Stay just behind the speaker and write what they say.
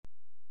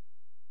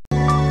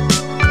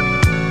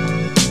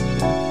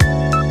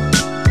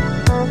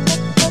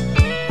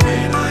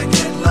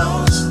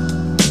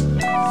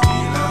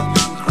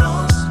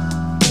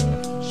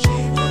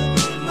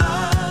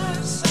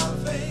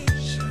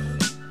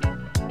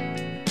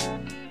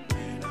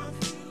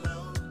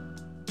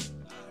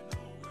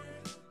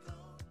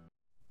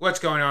What's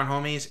going on,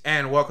 homies?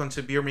 And welcome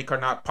to Beer Me Or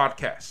Not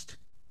Podcast,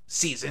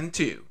 Season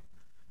 2.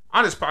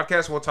 On this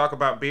podcast, we'll talk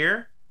about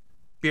beer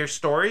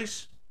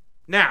stories.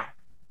 Now,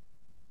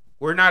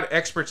 we're not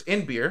experts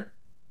in beer,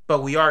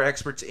 but we are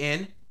experts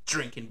in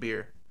drinking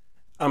beer.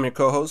 I'm your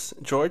co-host,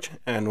 George,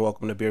 and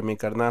welcome to Beer Me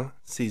Carnal,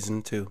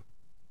 Season 2.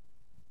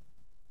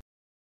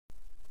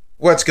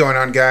 What's going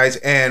on, guys?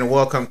 And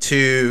welcome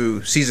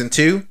to Season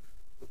 2,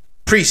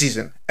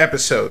 preseason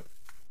episode.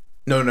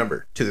 No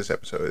number to this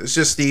episode. It's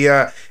just the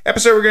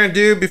episode we're going to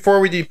do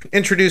before we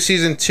introduce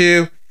Season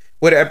 2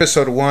 with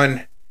Episode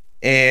 1.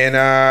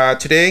 And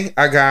today,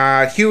 I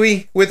got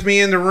Huey with me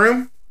in the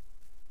room.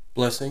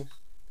 Blessings.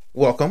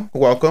 Welcome.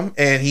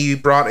 And he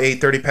brought a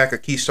 30-pack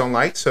of Keystone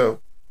Light. So,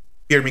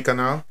 Beer Me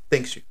Canal,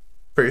 thanks you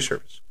for your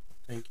service.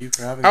 Thank you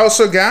for having me. I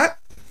also got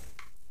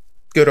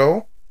good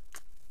old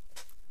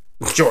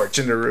George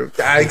in the room.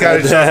 I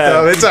got it jumped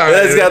up. It's all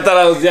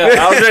right.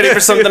 I was ready for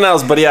something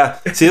else, but yeah.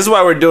 See, this is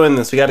why we're doing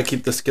this. We got to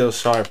keep the skills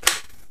sharp.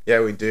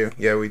 Yeah, we do.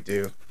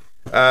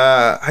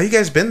 How you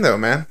guys been, though,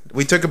 man?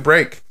 We took a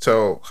break.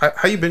 So,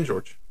 how you been,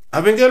 George?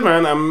 I've been good,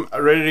 man. I'm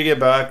ready to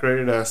get back,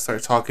 ready to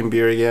start talking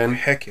beer again.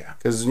 Heck yeah.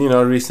 Because,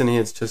 recently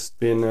it's just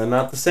been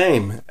not the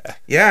same.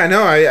 Yeah, I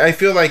know. I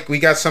feel like we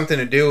got something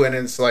to do, and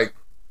it's like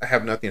I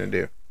have nothing to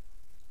do.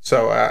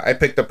 So, I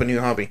picked up a new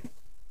hobby.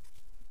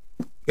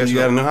 You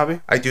got a new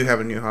hobby? I do have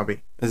a new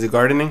hobby. Is it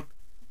gardening?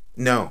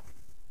 No.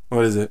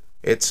 What is it?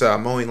 It's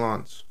mowing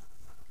lawns.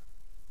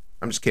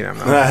 I'm just kidding. I'm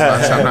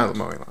not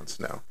mowing lawns,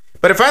 no.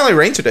 But it finally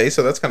rained today,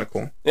 so that's kind of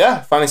cool.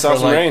 Yeah, finally saw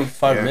some rain.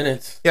 5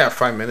 minutes. Yeah,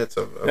 5 minutes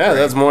of yeah, rain.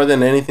 That's more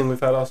than anything we've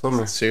had all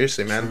summer.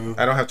 Seriously, man. True.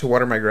 I don't have to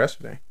water my grass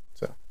today.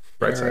 So,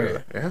 right side of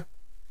Right. it.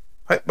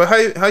 Yeah.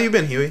 But how you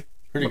been, Huey?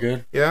 Pretty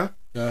good. Yeah?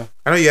 Yeah.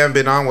 I know you haven't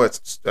been on,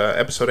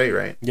 episode 8,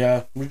 right?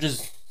 Yeah. We're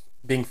just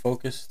being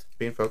focused.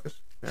 Being focused?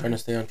 Yeah. Trying to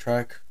stay on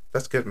track.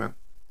 That's good, man.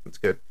 That's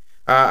good.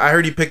 I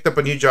heard you picked up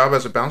a new job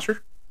as a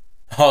bouncer.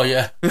 Oh,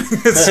 yeah.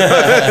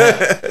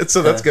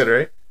 So that's good,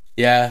 right?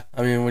 Yeah.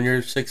 I mean, when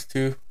you're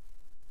 6'2",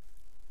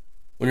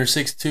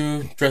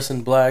 dressed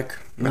in black,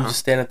 you just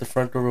stand at the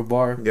front door of a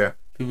bar. Yeah.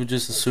 People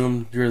just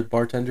assume you're the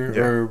bartender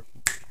Yeah. or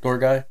door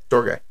guy.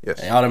 Door guy, yes.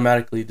 And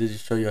automatically, they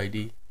just show you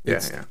ID.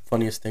 It's Yeah. the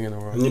funniest thing in the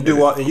world.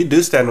 And you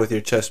do stand with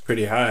your chest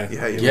pretty high.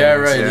 Yeah, you Yeah,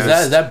 know, right.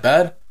 yeah. Is that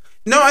bad?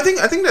 No, I think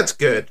that's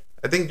good.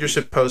 I think you're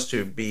supposed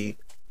to be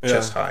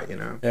chest high,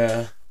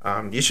 Yeah.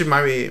 You should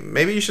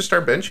maybe you should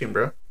start benching,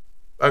 bro.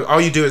 All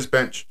you do is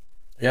bench,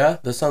 Yeah,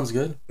 that sounds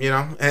good.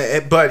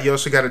 but you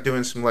also got to do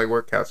in some leg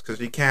workouts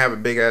because you can't have a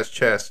big ass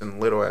chest and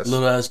little ass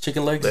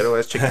chicken legs.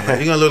 chicken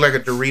legs. You're gonna look like a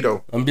Dorito.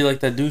 I'm gonna be like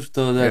that dude,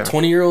 that Yeah.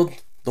 20-year-old,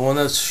 the one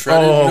that's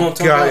shredded. You know what I'm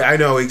talking God, about? I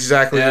know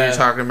exactly what Yeah. you're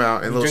talking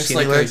about. And He little drinks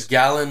skinny like legs. a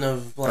gallon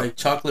of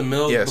chocolate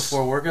milk Yes.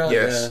 before workout.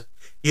 Yes.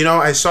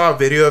 I saw a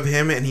video of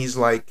him and he's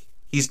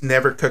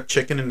never cooked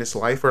chicken in his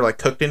life or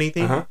cooked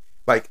anything. Uh-huh.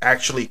 Like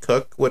actually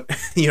cook what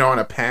on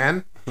a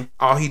pan.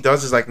 All he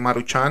does is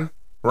Maruchan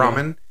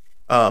ramen,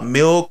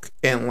 milk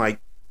and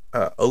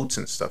oats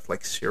and stuff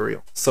like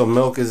cereal. So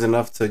milk is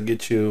enough to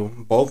get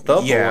you bulked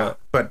up? Or Yeah, what?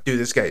 but dude,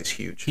 this guy is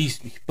huge. He's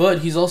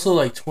also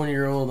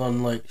 20-year-old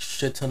on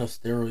shit ton of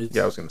steroids.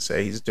 Yeah, I was gonna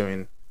say he's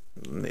doing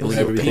illegal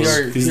Everything.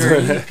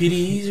 things.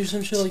 PDEs or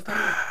some shit like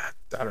that.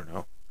 I don't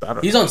know.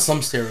 He's on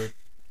some steroid.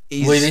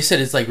 Wait, they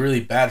said it's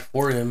really bad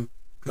for him.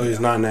 Oh,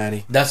 he's not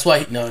natty. That's why.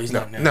 He's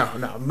not. No.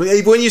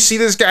 When you see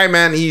this guy,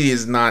 man, he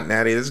is not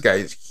natty. This guy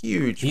is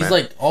huge. He's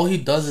man. all he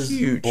does is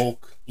Huge.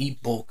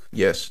 eat bulk.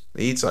 Yes,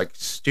 he eats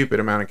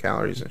stupid amount of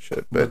calories and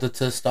shit. But But the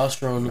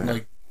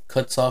testosterone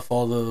cuts off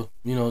all the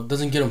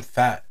doesn't get him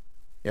fat.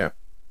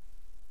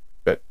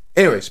 But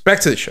anyways,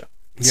 back to the show.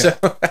 Yeah. So,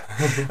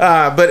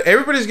 but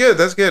everybody's good.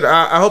 That's good.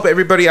 I hope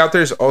everybody out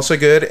there is also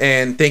good.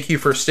 And thank you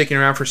for sticking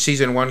around for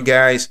season 1,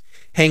 guys.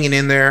 Hanging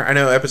in there. I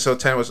know episode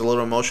 10 was a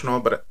little emotional,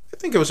 but I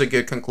think it was a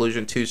good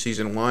conclusion to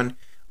season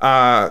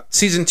 1.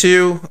 Season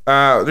 2,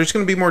 there's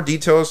going to be more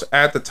details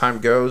as the time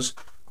goes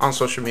on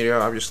social media,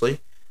 obviously.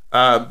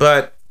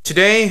 But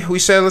today we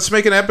said let's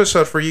make an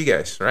episode for you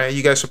guys, right?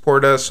 You guys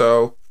support us,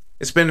 so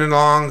it's been a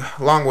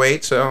long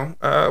wait. So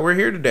we're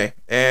here today.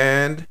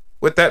 And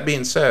with that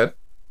being said,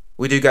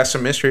 we do got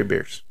some mystery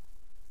beers.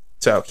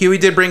 So Huey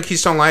did bring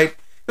Keystone Light. It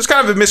was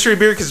kind of a mystery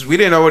beer because we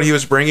didn't know what he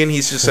was bringing. He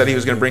just said he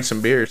was going to bring some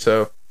beer.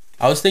 So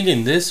I was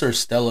thinking this or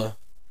Stella.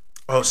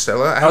 oh,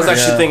 Stella. I was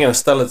actually Yeah. thinking of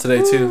Stella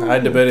today too. I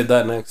debated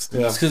that next.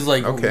 Yeah. It's because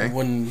Okay.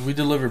 when we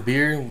deliver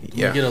beer, we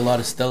Yeah. get a lot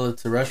of Stella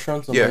to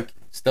restaurants. I'm Yeah.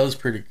 Stella's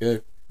pretty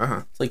good.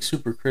 Uh-huh. It's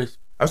super crisp.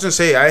 I was going to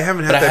say I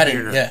haven't had But I that had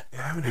beer. it. Yeah,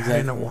 I haven't had it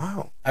in a Exactly.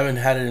 while. I haven't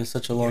had it in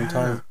such a long Yeah.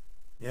 time.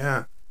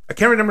 Yeah. I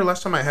can't remember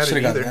last time I had Should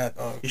it have either. gotten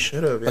that. Oh. You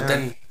should have. But Yeah.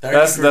 then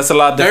That's a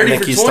lot different 30 than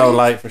for Keystone 20?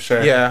 Light for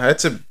sure. Yeah,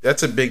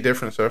 that's a big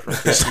difference though from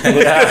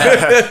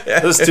Yeah.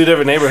 Those two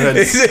different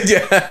neighborhoods.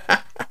 yeah.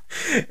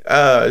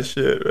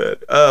 Shit, man.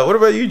 What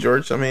about you,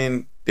 George? I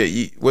mean,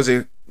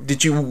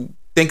 did you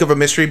think of a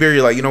mystery beer?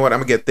 You're like, you know what, I'm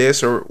gonna get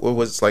this, or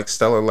was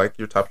Stella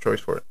your top choice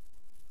for it?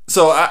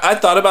 So I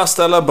thought about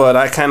Stella, but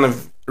I kind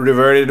of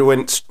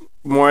went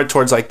more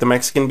towards the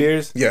Mexican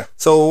beers. Yeah.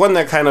 So one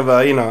that kind of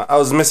I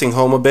was missing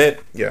home a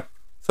bit. Yeah.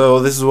 So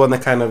this is one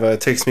that kind of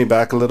takes me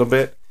back a little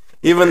bit.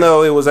 Even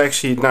though it was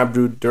actually not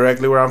brewed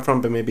directly where I'm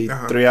from, but maybe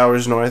 3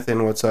 hours north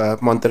in what's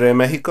Monterrey,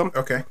 Mexico.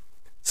 Okay.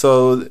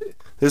 So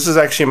this is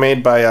actually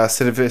made by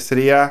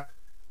Cervecería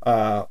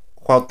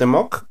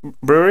Cuauhtemoc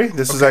Brewery.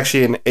 This is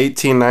actually in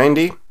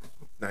 1890.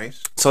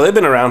 Nice. So they've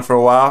been around for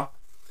a while.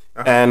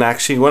 And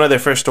actually, one of their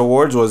first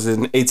awards was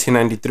in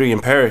 1893 in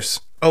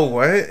Paris. Oh,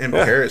 what? In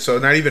Paris? So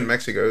not even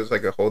Mexico. It was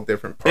like a whole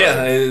different part.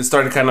 Yeah, it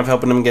started kind of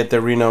helping them get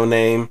their Reno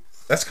name.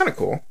 That's kind of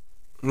cool.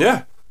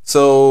 Yeah.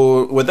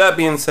 So with that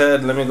being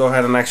said, let me go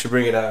ahead and actually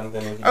bring it out. And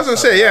then I was going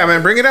to say, yeah,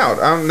 man, bring it out.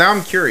 Now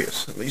I'm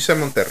curious. You said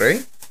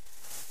Monterrey?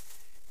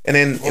 And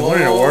then it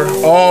won an award?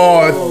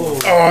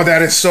 Oh,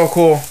 that is so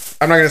cool.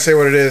 I'm not going to say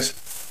what it is.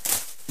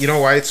 You know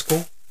why it's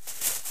cool?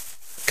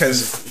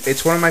 Because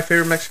it's one of my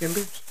favorite Mexican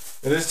beers.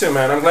 It is too,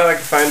 man. I'm glad I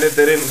could find it.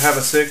 They didn't have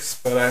a 6,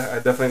 but I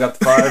definitely got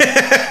the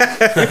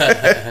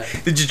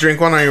 5. Did you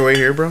drink one on your way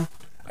here, bro?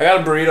 I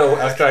got a burrito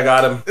after I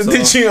got him. So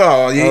Did you?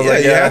 Oh, yeah,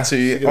 like, you had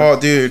to. Oh,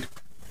 dude.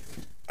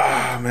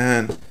 Ah,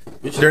 man.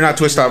 They're not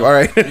twist top. All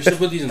right. You should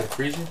put these in the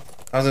freezer.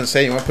 I was going to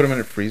say, you want to put them in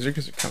the freezer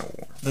because they're kind of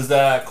warm. Does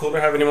that cooler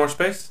have any more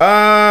space?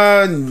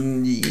 No.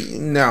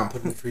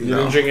 Put in the freezer. You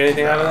didn't drink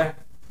anything out of there?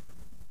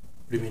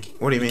 What do you mean?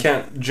 What do you mean? You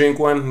can't drink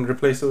one and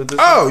replace it with this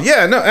Oh,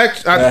 yeah. No,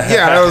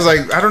 yeah, I was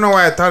like, I don't know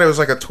why I thought it was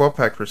like a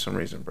 12-pack for some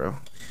reason, bro.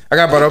 I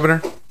got butt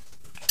opener. Oh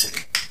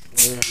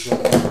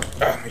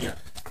my god.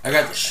 I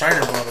got the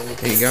Shiner bottle.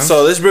 There you go.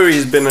 So this brewery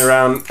has been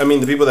around. I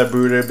mean, the people that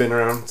brewed it have been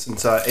around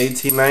since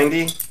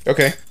 1890.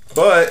 Okay.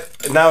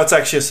 But now it's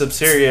actually a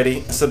subsidiary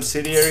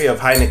of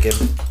Heineken.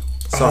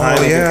 So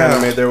Heineken kind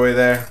of made their way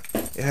there.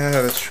 Yeah,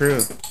 that's true.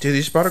 Dude,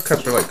 these bottle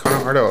caps are like kind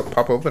of hard to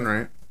pop open,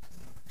 right?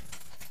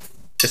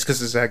 It's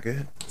because it's that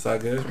good. Is that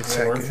good? It's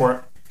that good. For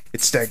it.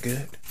 It's that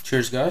good.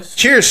 Cheers, guys.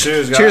 Cheers.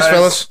 Cheers, guys. Cheers,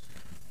 fellas.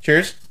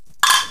 Cheers.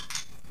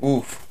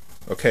 Oof.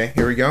 Okay,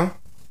 here we go.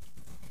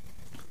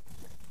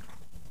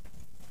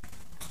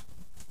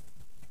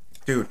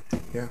 Dude,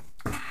 yeah.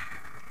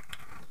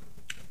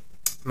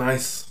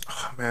 Nice.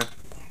 Oh, man.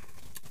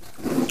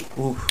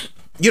 Oof.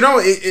 You know,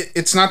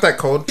 it's not that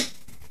cold.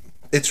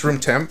 It's room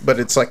temp, but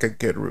it's like a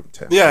good room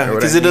temp. Yeah, You know what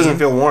because I it doesn't mean?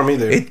 feel warm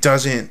either. It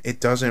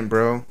doesn't,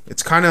 bro.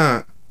 It's kind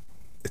of.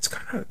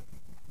 Let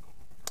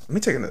me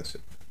take another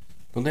sip.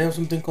 Don't they have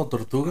something called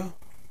Tortuga?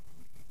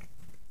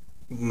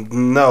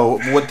 No,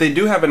 what they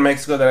do have in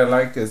Mexico that I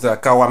like is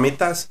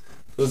caguamitas.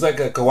 It was like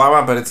a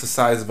caguama, but it's the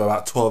size of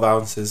about 12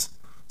 ounces.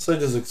 So it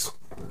just looks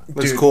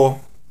Dude.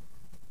 cool.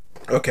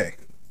 Okay,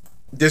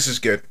 this is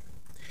good.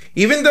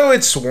 Even though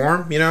it's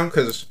warm, you know,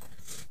 because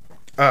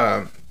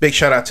big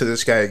shout out to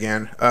this guy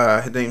again.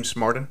 His name's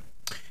Martin,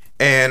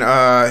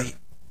 and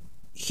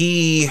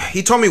he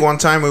told me one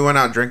time we went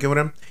out drinking with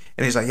him,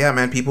 and he's like, "Yeah,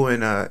 man, people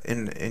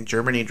in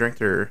Germany drink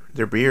their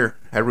beer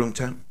at room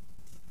temp,"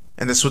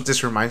 and that's what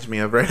this reminds me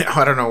of right now.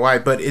 I don't know why,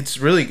 but it's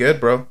really good,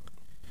 bro.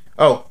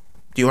 Oh,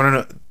 do you want to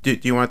know? Do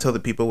you want to tell the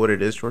people what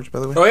it is, George? By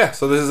the way. Oh yeah,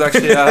 so this is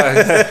actually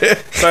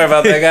sorry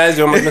about that, guys.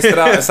 You almost missed it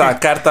out. It's a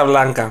Carta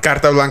Blanca.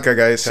 Carta Blanca,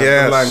 guys. Carta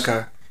Yes.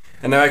 Blanca.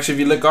 And now, actually, if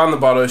you look on the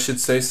bottle, it should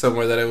say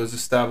somewhere that it was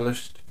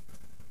established.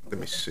 Let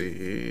me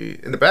see.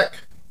 In the back,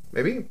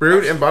 maybe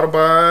brewed and bottled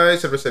by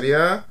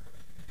Cervecería.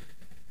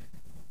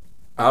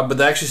 But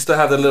they actually still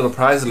have the little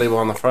prize label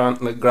on the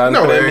front, like Gran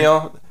No way.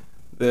 Premio,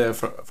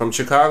 from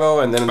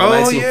Chicago, and then in the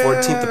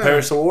 1914 the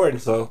Paris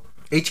Award. So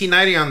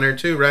 1890 on there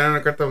too, right on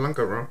the Carta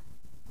Blanca, bro.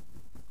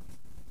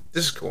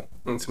 This is cool.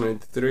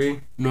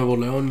 1993. Nuevo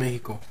León,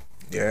 Mexico.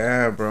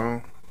 Yeah,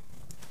 bro.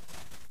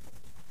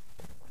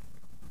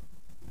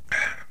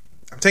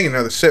 I'm taking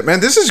another sip, man.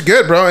 This is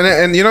good, bro.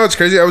 And you know what's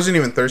crazy? I wasn't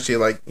even thirsty.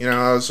 Like, you know,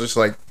 I was just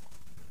like,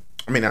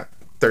 I mean, not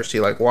thirsty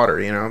like water,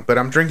 you know. But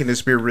I'm drinking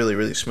this beer really,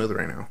 really smooth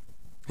right now.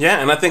 Yeah,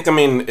 and I think, I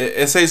mean,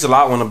 it says a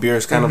lot when a beer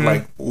is kind of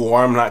like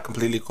warm, not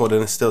completely cold,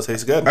 and it still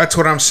tastes good. That's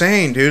what I'm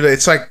saying, dude.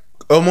 It's like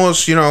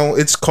almost, you know,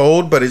 it's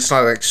cold, but it's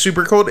not like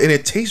super cold, and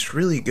it tastes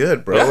really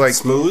good, bro. Yeah, Like,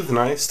 smooth,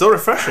 nice, still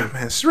refreshing.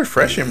 man, it's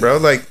refreshing, bro.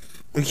 Like,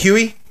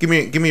 Huey, give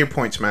me your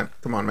points, man.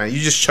 Come on, man. You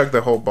just chugged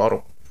the whole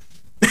bottle.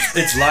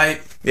 It's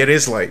light. It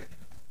is light.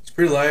 It's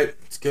pretty light.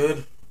 It's good.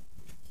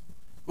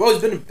 I've always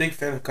been a big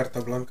fan of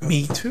Carta Blanca.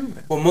 Me too,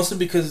 man. Well, mostly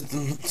because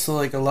it's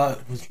like a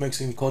lot with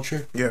Mexican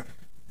culture. Yeah.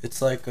 It's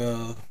like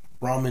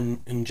ramen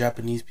in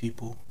Japanese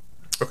people.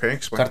 Okay,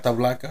 explain. Carta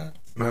Blanca,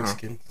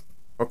 Mexican.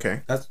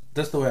 Okay.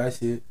 That's the way I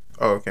see it.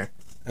 Oh, okay.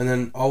 And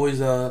then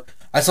always I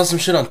saw some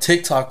shit on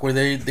TikTok where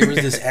there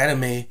was this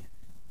anime.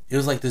 It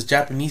was like this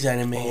Japanese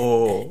anime.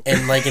 Oh.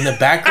 And like in the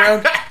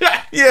background,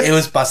 Yeah. it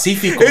was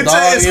Pacifico, It's-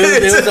 dog. it's-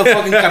 It was a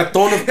fucking carton of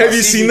Pacifico. Have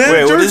you seen that, Wait,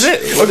 George? what is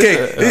it? What Okay,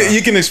 is it?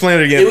 you can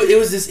explain it again. It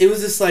was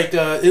this like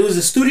it was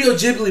a Studio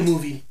Ghibli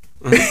movie.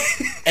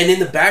 And in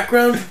the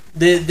background,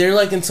 they're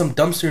like in some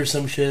dumpster or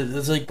some shit.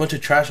 There's like a bunch of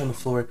trash on the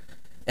floor.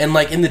 And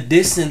like in the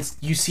distance,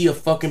 you see a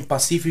fucking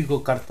Pacifico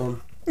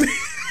carton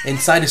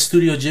inside a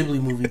Studio Ghibli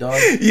movie, dog.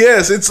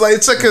 Yes, it's like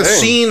a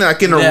scene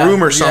like in a Yeah,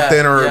 room or yeah,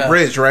 something or yeah. a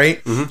bridge,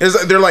 right?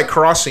 They're like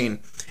crossing,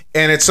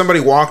 and it's somebody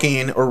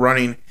walking or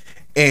running,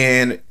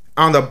 and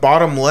on the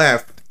bottom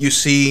left you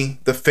see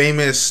the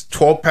famous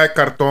 12-pack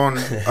carton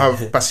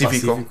of Pacifico.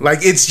 Pacifico. Like,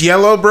 it's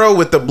yellow, bro,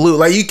 with the blue.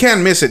 Like, you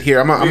can't miss it here.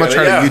 I'm gonna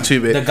try to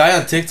YouTube it. The guy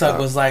on TikTok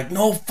was like,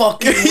 "No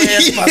fucking way,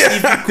 it's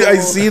Pacifico." I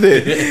see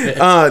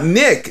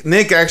that.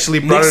 Nick actually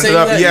brought it saying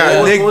up. that?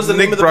 Yeah, Yeah. What was the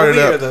Nick name of the brought it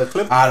movie or up. the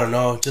clip? I don't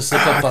know. Just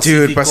look up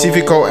Pacifico. Dude,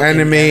 Pacifico in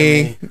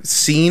anime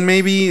scene,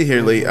 maybe?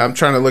 Here, Lee, I'm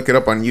trying to look it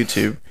up on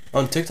YouTube.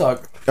 on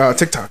TikTok.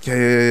 TikTok.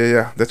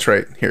 Yeah. That's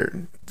right.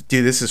 Here.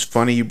 Dude, this is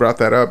funny you brought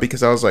that up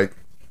because I was like,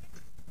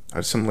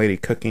 there's some lady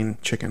cooking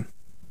chicken.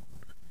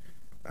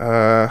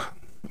 I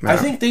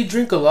think they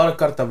drink a lot of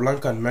Carta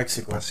Blanca in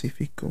Mexico.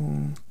 Pacifico.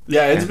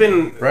 Yeah, it's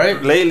been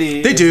Right?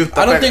 lately. They do.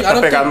 I don't think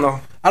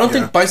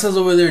Yeah. paisas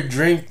over there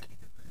drink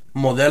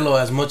Modelo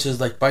as much as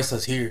like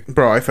paisas here.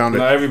 Bro, I found it.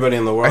 Not everybody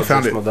in the world I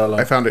found it. drinks Modelo.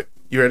 I found it.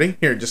 You ready?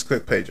 Here, just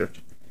click play,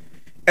 George.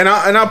 And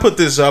I'll put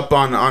this up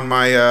on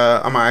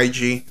my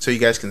IG so you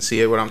guys can see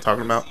it what I'm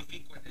talking about.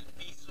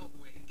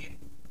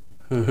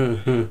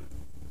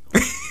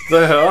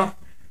 The hell?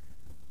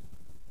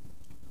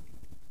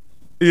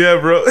 Yeah,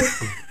 bro.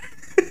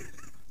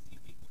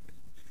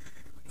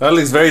 That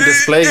looks very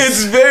displaced.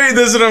 It's very.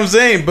 That's what I'm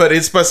saying. But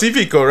it's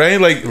Pacifico, right?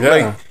 Like,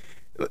 Yeah.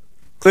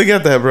 look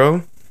at that,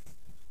 bro.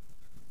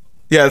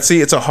 Yeah,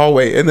 see, it's a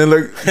hallway, and then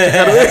look,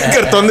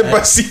 Cartón de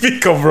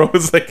Pacifico, bro.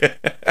 It's like,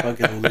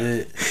 Fucking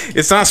lit.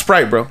 it's not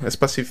Sprite, bro. It's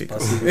Pacifico.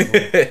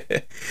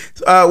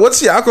 Pacifico. What's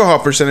the alcohol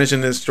percentage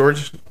in this,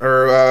 George?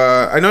 Or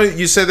I know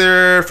you said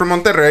they're from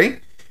Monterrey,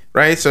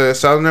 right? So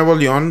South Nuevo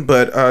León.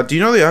 But do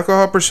you know the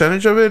alcohol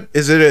percentage of it?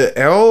 Is it an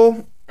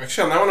L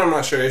Actually, on that one, I'm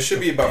not sure. It should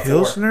be about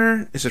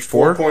Pilsner? Is it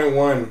 4?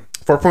 4.1.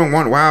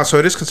 4.1. Wow. So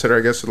it is considered,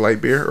 I guess, a light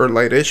beer or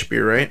lightish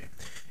beer, right?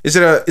 Is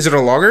it a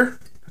lager?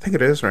 I think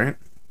it is, right?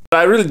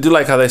 I really do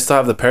like how they still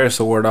have the Paris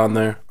Award on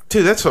there.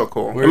 Dude, that's so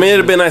cool. I mean,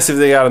 it'd be nice if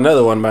they got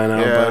another one by now.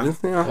 Yeah. But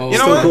it's, you know, Oh, You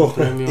know still what?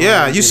 cool.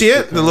 Yeah, you see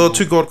it? The little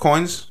 2 gold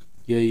coins.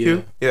 Yeah, yeah.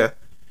 Too? Yeah.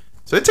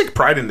 So they take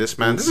pride in this,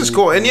 man. This is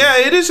cool. And yeah,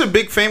 it is a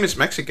big famous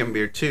Mexican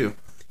beer too.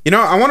 You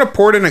know, I want to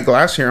pour it in a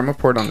glass here. I'm gonna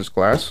pour it on this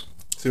glass.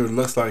 See what it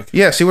looks like.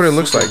 Yeah, see what it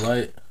looks Super like.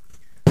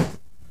 light.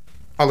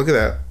 Oh, look at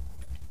that.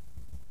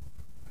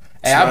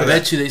 Hey, I Smell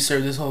bet that. you they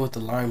serve this whole with the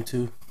lime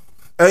too.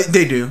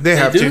 They do. They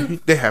have do? to.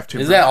 They have to.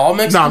 Is bro. that all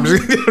No, Mexican? I'm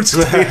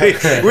just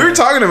kidding. We were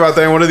talking about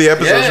that in one of the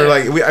episodes. Yeah. Where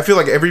like, I feel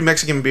like every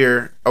Mexican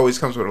beer always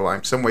comes with a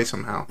lime, some way,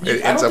 somehow.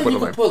 It I ends don't up with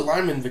think a you could lime. put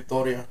lime in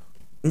Victoria.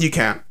 You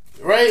can't.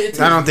 Right? It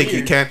I don't tastes think you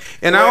weird. can.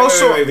 And I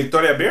also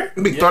Victoria beer?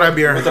 Victoria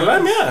beer. With the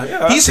lime,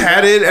 yeah. He's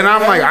had it, and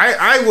I'm like,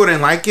 I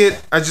wouldn't like it.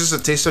 I just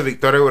a taste of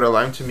Victoria with a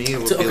lime to me. It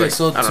would be Okay, like,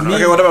 so I don't to know. me-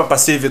 Okay, what about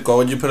Pacifico?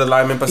 Would you put a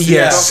lime in Pacifico?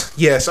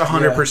 Yes,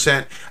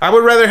 100%. I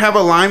would rather have a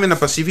lime in a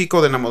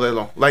Pacifico than a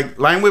Modelo. Like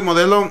lime with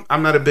Modelo,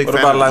 I'm not a big What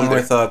fan about of lime either.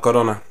 with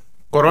Corona?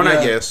 Corona,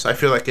 Yeah. yes, I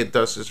feel like it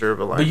does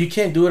deserve a lime. But you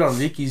can't do it on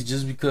Vicky's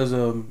just because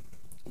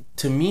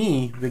to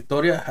me,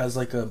 Victoria has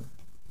like a,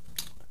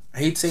 I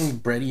hate saying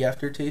bready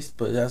aftertaste,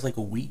 but it has like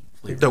a wheat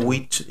flavor. The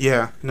wheat,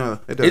 yeah, no,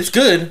 it does. It's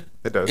good.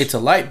 It does. It's a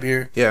light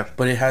beer, Yeah.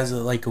 but it has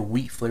like a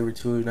wheat flavor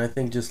to it, and I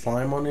think just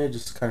lime on it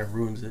just kind of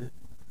ruins it.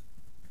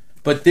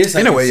 But this,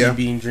 I In a can way, see yeah.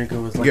 being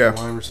drinking with like Yeah. a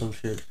lime or some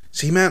shit.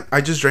 See, man, I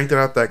just drank it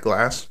out that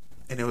glass,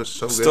 and it was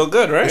so good. Still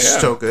good, right? It's Yeah.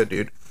 so good,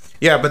 dude.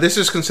 Yeah, but this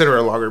is considered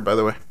a lager, by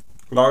the way.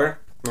 Lager?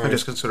 I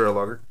just consider a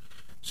lager.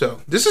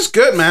 So this is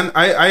good, man.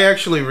 I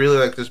actually really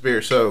like this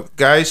beer. So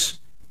guys,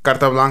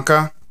 Carta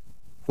Blanca,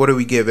 what do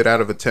we give it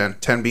out of a 10?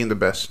 10 being the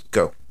best.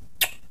 Go.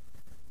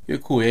 You're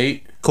cool,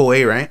 8. Cool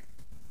A, right?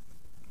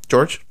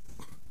 George?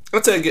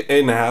 I'd say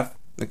 8.5.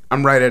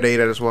 I'm right at 8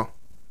 as well.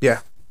 Yeah.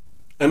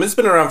 And it's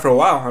been around for a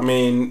while. I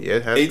mean, Yeah,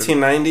 it has been.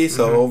 1890,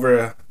 so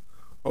over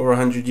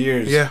 100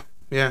 years. Yeah.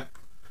 Yeah.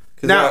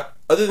 'Cause Now-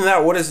 other than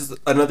that, what is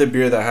another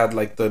beer that had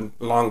like the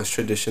longest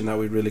tradition that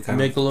we really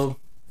kind of... Michelob.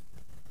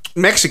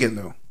 Mexican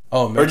though.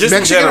 Oh, Or just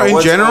Mexican in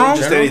What's- general?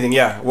 Just anything,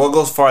 yeah. What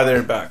goes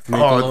farther back?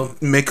 Oh,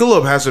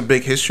 Michelob has a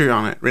big history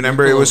on it.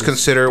 Remember, it Michelob was is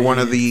considered one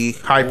of the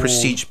high old.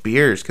 prestige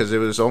beers because it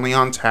was only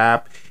on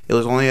tap. It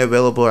was only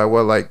available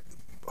at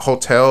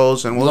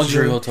hotels and what was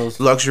Luxury the- hotels.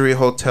 luxury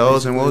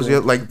hotels, and what was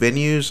Basically, the like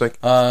venues like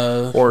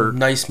or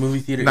nice movie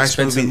theater, nice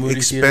expensive movie,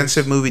 theaters.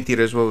 expensive movie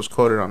theaters. What was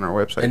quoted on our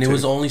website, And it too.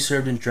 was only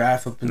served in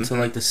draft up until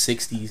like the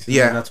 60s.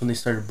 Yeah. And that's when they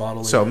started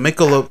bottling. So it.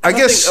 Michelob. I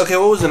guess Okay,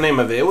 what was the name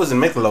of it? It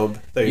wasn't Michelob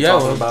that you're Yeah,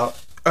 talking well-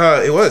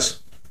 about. it was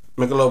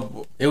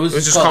Michelob. it was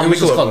just just called called, it was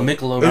just Michelob. called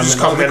Michelob. It was just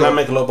called Okay, not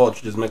Michelob. Michelob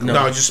Ultra, just Michelob.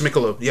 no, just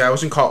Michelob. Yeah, it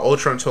wasn't called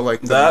Ultra until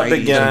like the That 90s.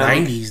 began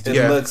 90s, It dude.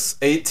 Yeah. looks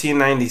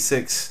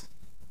 1896.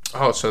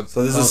 Oh, so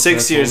So this Oh, is so 6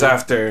 that's years older.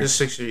 after this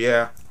 6 years,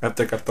 yeah.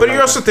 Carta But you're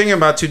Blanca. also thinking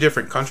about two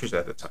different countries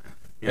at the time.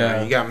 You know,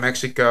 Yeah. you got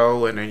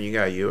Mexico and then you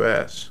got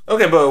U.S.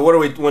 Okay, but what are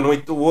we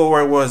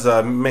where was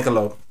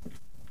Michelob?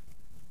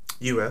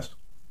 U.S.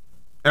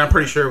 And I'm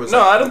pretty sure it was. No,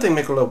 like, I don't think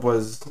Michelob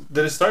was.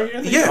 Did it start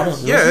here? yeah,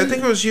 was yeah. I it?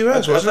 think it was I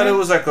U.S. thought wasn't it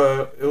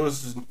it?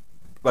 was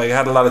like it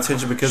had a lot of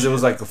attention because it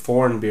was like a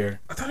foreign beer.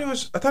 I thought it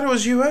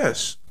was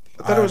U.S.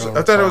 I thought I it was. don't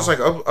I thought it was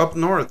recall. like up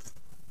north.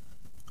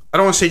 I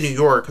don't want to say New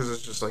York because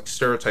it's just like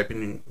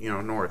stereotyping,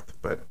 north.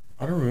 But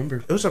I don't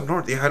remember. it was up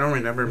north. Yeah, I don't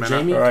remember, man.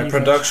 Jamie? All right, Can you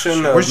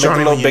production of Where's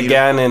Johnny when Michelob you need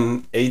began in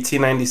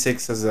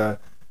 1896 as a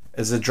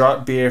is a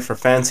draught beer for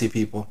fancy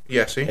people.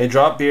 Yeah, see? A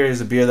draught beer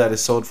is a beer that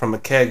is sold from a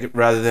keg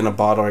rather than a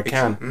bottle or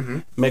can. Mm-hmm.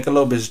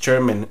 Michelob is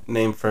German,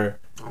 named for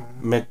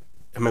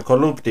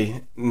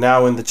Michelob,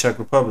 now in the Czech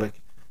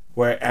Republic,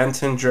 where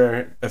Anton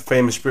Dreher, a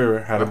famous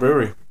brewer, had a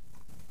brewery.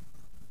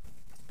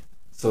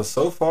 So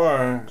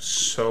far...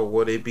 So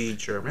would it be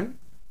German?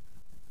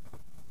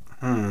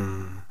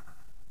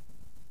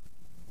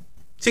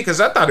 See, because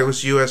I thought it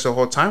was U.S. the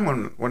whole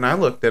time when I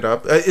looked it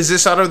up. Is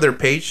this out of their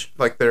page?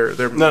 Like their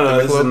No,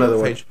 this is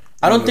another page.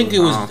 I don't think it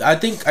was. I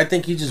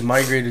think he just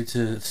migrated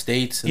to the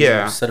States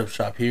and set up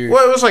shop here.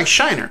 Well, it was like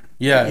Shiner.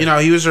 Yeah. You know,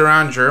 he was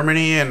around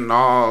Germany and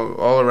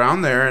all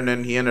around there, and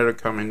then he ended up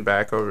coming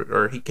back over,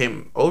 or he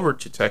came over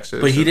to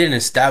Texas. But he didn't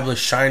establish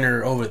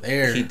Shiner over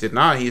there. He did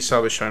not. He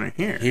established Shiner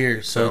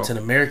here. So it's an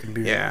American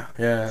beer. Yeah.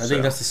 Yeah, I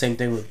think that's the same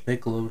thing with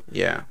Michelob.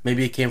 Yeah.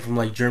 Maybe it came from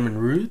like German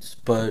roots,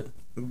 but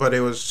it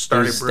was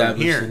started brewing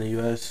here in the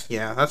U.S.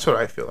 Yeah, that's what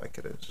I feel like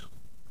it is.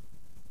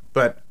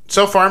 But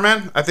so far,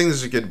 man, I think this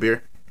is a good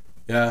beer.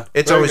 Yeah,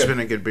 it's always been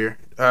a good beer.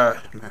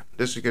 Man,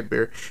 this is a good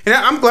bear. And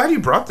I'm glad you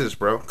brought this,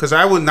 bro, because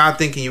I was not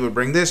thinking you would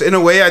bring this. In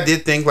a way, I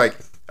did think like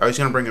I was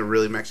gonna bring a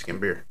really Mexican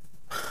beer,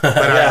 but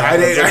I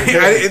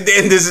didn't.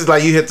 And this is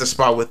like you hit the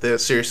spot with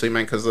this, seriously,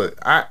 man, because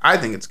I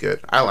think it's good.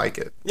 I like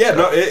it. Yeah,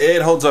 no,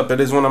 it holds up. It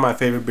is one of my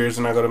favorite beers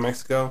when I go to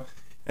Mexico,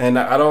 and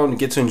I don't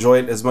get to enjoy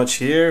it as much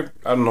here.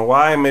 I don't know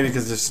why. Maybe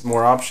because there's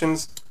more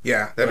options.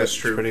 Yeah, that is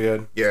true. Pretty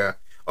good. Yeah.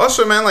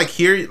 Also, man, like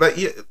here, like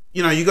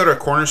you know, you go to a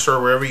corner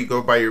store wherever you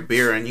go buy your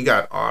beer, and you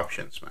got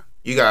options, man.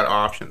 You got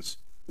options.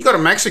 You go to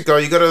Mexico,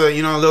 you go to the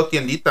little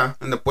tiendita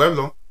in the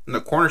pueblo, in the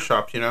corner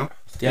shops, you know.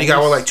 And you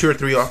got like 2 or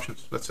 3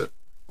 options. That's it.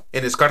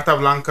 And it's Carta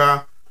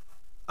Blanca.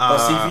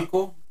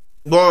 Pacifico.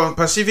 Well,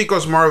 Pacifico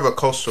is more of a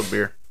coastal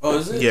beer. Oh,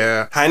 is it?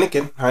 Yeah.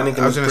 Heineken. I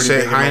was gonna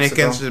say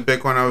Heineken's a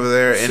big one over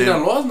there. And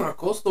Sinaloa's not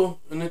coastal,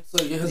 and it's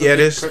like it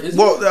is.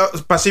 Well,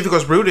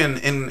 Pacifico's brewed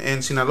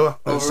in Sinaloa,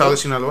 the south of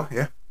Sinaloa.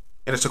 Yeah,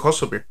 and it's a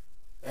coastal beer.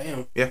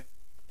 Damn. Yeah.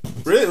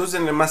 Really? It was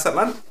in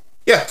Mazatlan?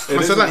 Yeah,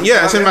 Mazatlan.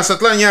 Yeah, it's in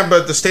Mazatlan. Yeah,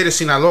 but the state of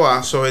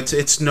Sinaloa, so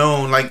it's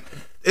known. Like,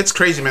 it's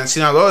crazy, man.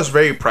 Sinaloa is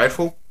very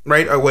prideful,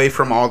 right? Away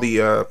from all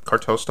the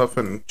cartel stuff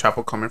and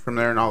Chapo coming from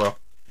there and all the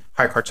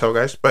high cartel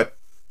guys. But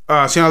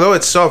Sinaloa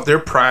itself, their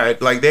pride,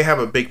 like they have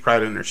a big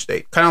pride in their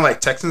state, kind of like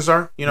Texans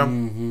are. You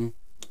know,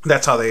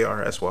 that's how they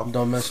are as well.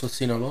 Don't mess with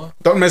Sinaloa.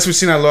 Don't mess with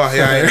Sinaloa.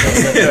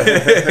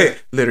 Yeah,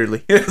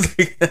 literally.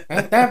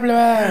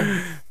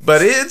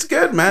 But it's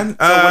good, man.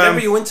 So whenever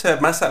you went to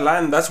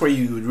Mazatlan, that's where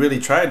you really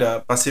tried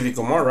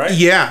Pacifico more, right?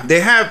 Yeah, they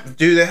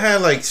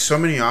had like so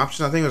many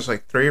options. I think it was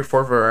like 3 or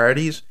 4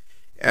 varieties.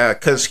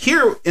 Because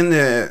here in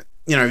the,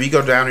 if you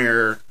go down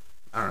here,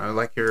 I don't know,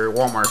 like your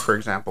Walmart, for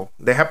example,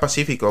 they have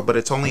Pacifico, but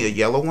it's only a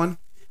yellow one,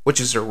 which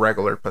is a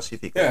regular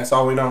Pacifico. Yeah, that's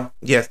all we know.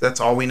 Yes, that's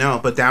all we know.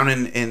 But down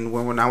in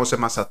when I was at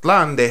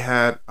Mazatlan, they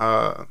had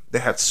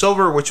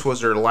silver, which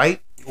was their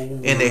light,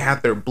 and they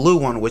had their blue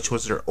one, which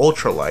was their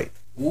ultra light.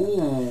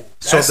 Ooh,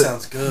 that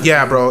sounds good.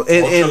 Yeah, bro.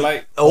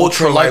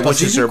 Ultra light,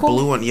 which is their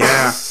blue one.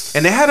 Yeah,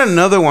 and they had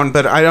another one,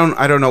 but I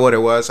don't know what it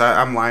was.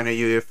 I'm lying to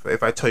you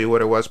if I tell you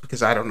what it was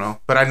because I don't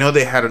know. But I know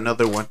they had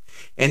another one,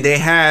 and they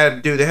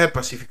had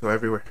Pacifico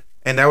everywhere,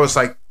 and that was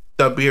like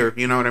the beer.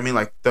 You know what I mean?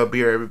 Like the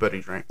beer everybody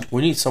drank.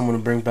 We need someone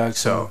to bring back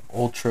some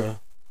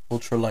ultra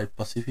light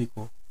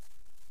Pacifico.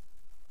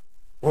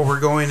 Well, we're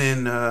going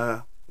in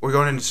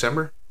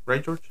December,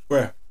 right, George?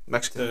 Where?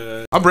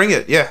 Mexico. I'll bring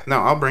it. Yeah, no,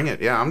 I'll bring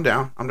it. Yeah, I'm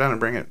down. I'm down to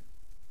bring it.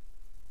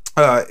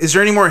 Is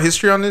there any more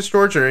history on this,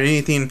 George, or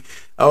anything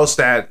else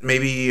that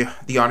maybe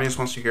the audience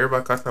wants to hear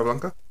about Carta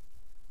Blanca?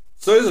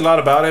 So there's a lot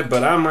about it,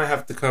 but I might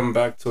have to come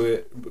back to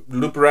it,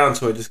 loop around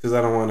to it, just because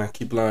I don't want to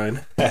keep lying.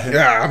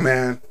 Yeah,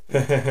 man.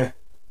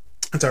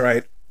 It's all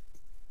right.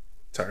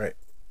 It's all right.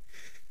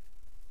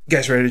 You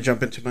guys ready to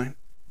jump into mine?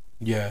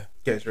 Yeah.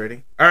 You guys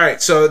ready? All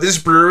right. So this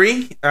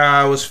brewery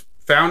was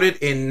founded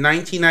in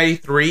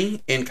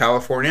 1993 in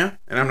California,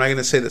 and I'm not going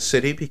to say the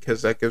city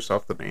because that gives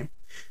off the name.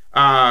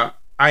 I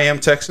am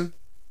Texan.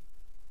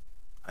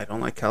 I don't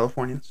like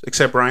Californians,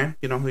 except Ryan.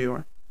 You know who you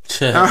are.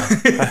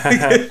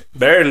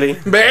 Barely.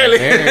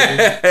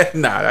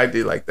 Nah, I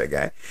do like that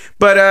guy.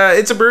 But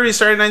it's a brewery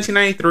started in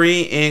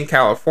 1993 in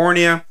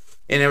California,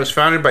 and it was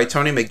founded by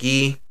Tony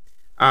McGee.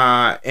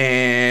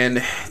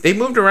 And they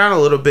moved around a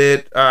little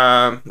bit,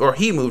 or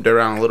he moved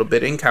around a little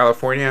bit in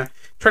California,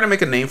 trying to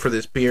make a name for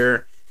this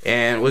beer.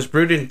 And was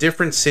brewed in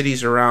different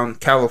cities around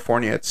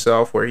California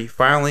itself, where he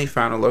finally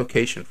found a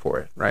location for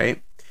it,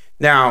 right?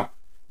 Now,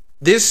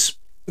 this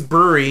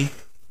brewery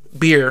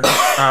beer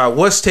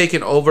was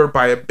taken over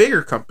by a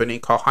bigger company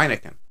called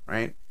Heineken,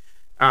 right?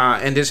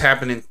 And this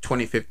happened in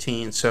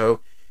 2015. So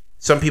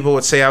some people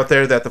would say out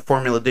there that the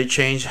formula did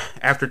change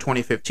after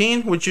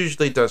 2015, which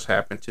usually does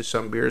happen to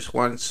some beers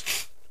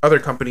once other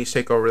companies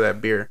take over that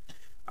beer.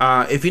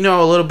 If you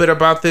know a little bit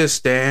about this,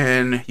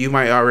 then you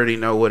might already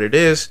know what it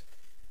is.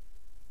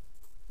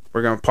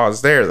 We're going to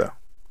pause there, though,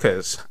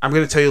 because I'm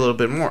going to tell you a little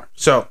bit more.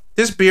 So,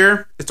 this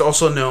beer, it's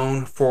also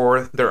known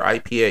for their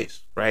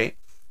IPAs, right?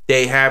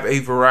 They have a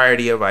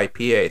variety of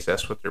IPAs.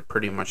 That's what they're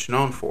pretty much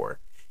known for.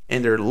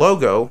 and their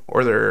logo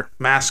or their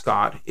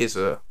mascot is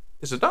a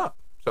dog.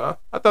 So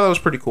I thought that was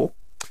pretty cool.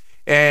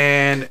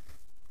 And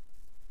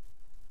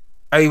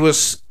I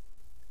was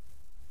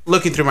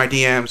looking through my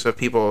DMs of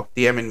people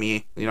DMing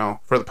me,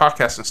 for the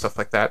podcast and stuff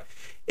like that.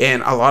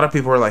 And a lot of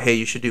people were like, hey,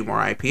 you should do more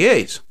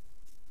IPAs.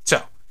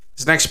 So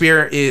this next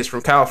beer is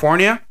from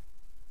California.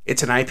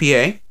 It's an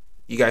IPA.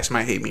 You guys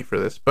might hate me for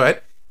this,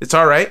 but it's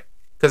all right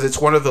because it's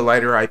one of the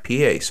lighter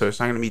IPAs, so it's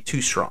not going to be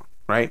too strong,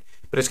 right?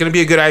 But it's going to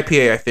be a good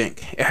IPA, I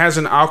think. It has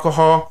an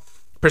alcohol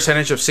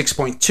percentage of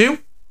 6.2.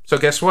 So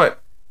guess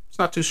what? It's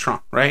not too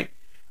strong, right?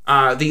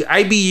 The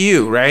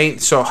IBU,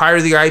 right? So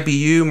higher the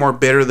IBU, more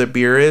bitter the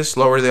beer is.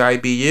 Lower the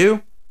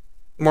IBU,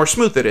 more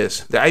smooth it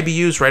is. The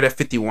IBU is right at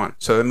 51.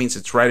 So that means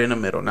it's right in the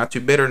middle. Not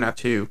too bitter, not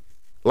too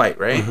light,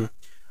 right?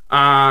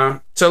 Mm-hmm.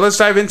 So let's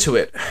dive into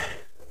it.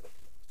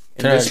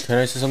 Can I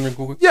say something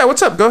quick? Yeah,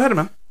 what's up? Go ahead,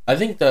 man. I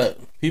think that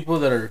people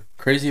that are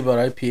crazy about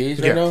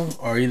IPAs right now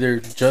are either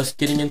just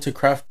getting into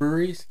craft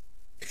breweries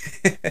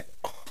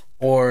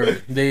or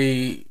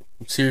they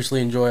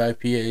seriously enjoy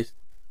IPAs.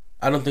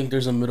 I don't think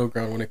there's a middle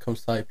ground when it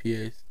comes to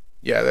IPAs.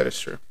 Yeah, that is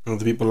true. The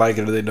people like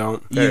it or they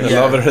don't. Yeah. They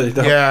love it or they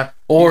don't. Yeah.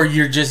 Or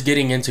you're just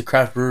getting into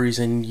craft breweries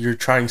and you're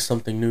trying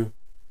something new.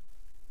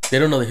 They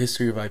don't know the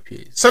history of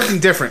IPAs. Something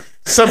different.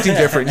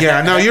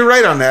 Yeah, no, you're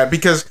right on that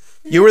because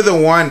you were the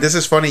one. This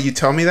is funny. You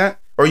tell me that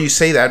or you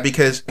say that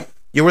because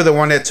you were the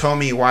one that told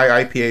me why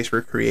IPAs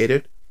were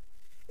created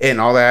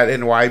and all that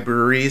and why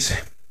breweries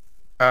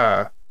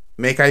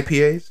make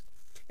IPAs.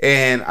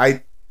 And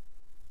I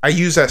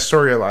use that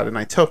story a lot and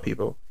I tell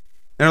people.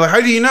 And they're like,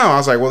 how do you know? I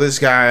was like, well, this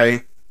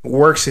guy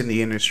works in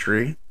the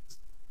industry,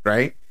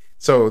 right?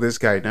 So this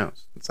guy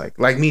knows. It's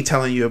like me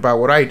telling you about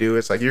what I do.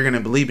 It's like, you're going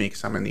to believe me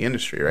because I'm in the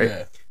industry, right?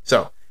 Yeah.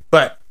 So,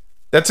 but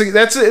that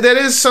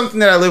is something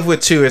that I live with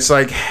too. It's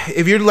like,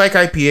 if you like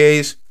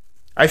IPAs,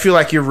 I feel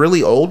like you're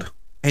really old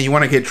and you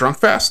want to get drunk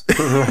fast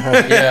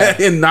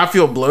and not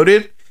feel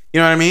bloated. You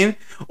know what I mean?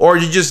 Or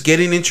you're just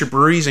getting into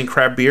breweries and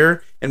craft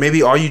beer and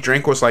maybe all you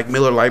drank was like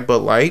Miller Lite,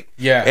 Bud Light.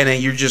 Yeah. And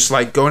then you're just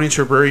like going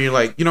into a brewery and you're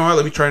like, you know what?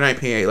 Let me try an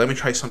IPA. Let me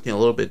try something a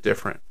little bit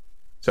different.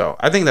 So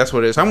I think that's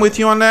what it is. I'm with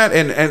you on that.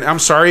 And I'm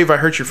sorry if I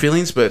hurt your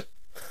feelings, but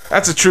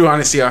that's a true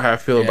honesty on how I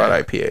feel about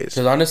IPAs.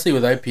 Because honestly,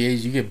 with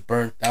IPAs, you get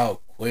burnt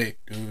out quick,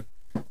 dude.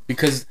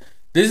 Because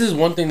this is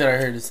one thing that I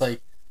heard. It's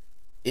like,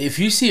 if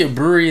you see a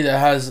brewery that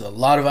has a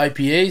lot of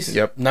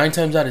IPAs, 9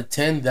 times out of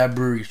 10, that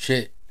brewery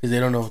shit. Because they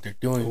don't know what they're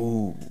doing.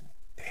 Ooh.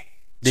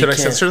 Should I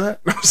censor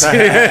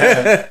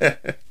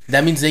that?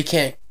 That means they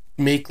can't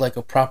make like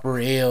a proper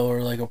ale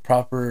or like a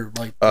proper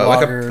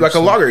lager. Like a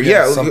lager,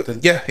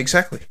 something. Yeah,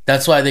 exactly.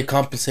 That's why they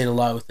compensate a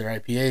lot with their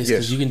IPAs.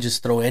 Because you can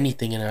just throw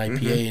anything in an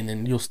IPA and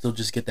then you'll still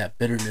just get that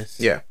bitterness.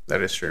 Yeah,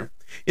 that is true.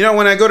 You know,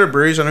 when I go to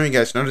breweries, I don't know if you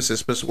guys notice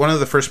this, but one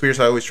of the first beers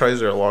I always try is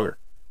their lager.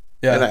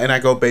 Yeah. And I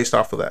go based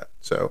off of that.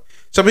 So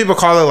some people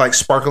call it like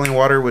sparkling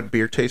water with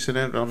beer taste in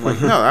it. And I'm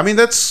like, no, I mean,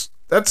 that's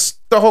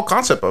the whole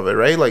concept of it,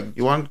 right? Like,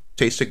 you want to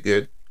taste it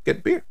good,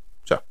 get beer.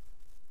 So,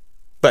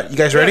 but you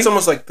guys ready? It's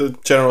almost like the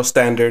general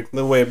standard,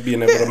 the way of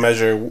being able to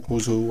measure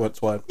who's who,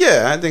 what's what.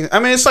 Yeah, I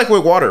mean, it's like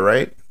with water,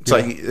 right?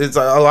 It's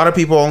a lot of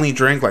people only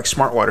drink like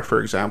Smart Water,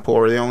 for example,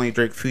 or they only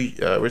drink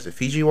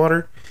Fiji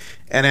water.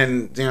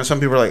 And then, some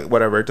people are like,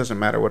 whatever, it doesn't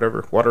matter,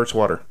 whatever. Water is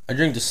water. I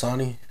drink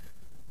Dasani.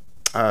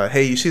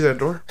 Hey, you see that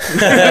door?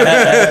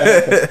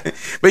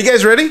 But you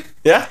guys ready?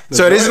 Yeah.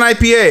 So it is an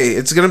IPA.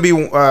 It's going to be,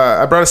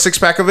 I brought a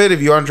 6-pack of it.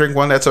 If you want to drink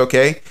one, that's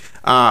okay.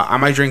 I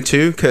might drink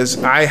 2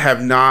 because I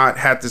have not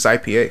had this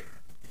IPA.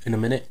 In a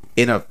minute?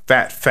 In a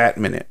fat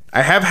minute.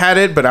 I have had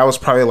it, but I was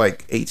probably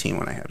like 18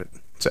 when I had it.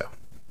 So.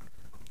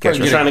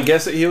 You're trying to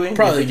guess it, Huey?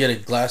 Probably get a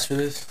glass for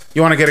this.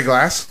 You want to get a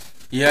glass?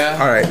 Yeah.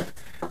 All right.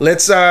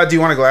 Let's, do you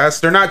want a glass?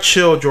 They're not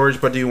chill,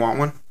 George, but do you want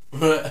one?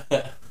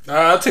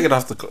 I'll take it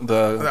off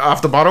the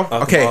off the bottle.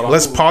 Okay,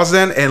 let's pause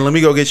then, and let me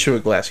go get you a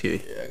glass,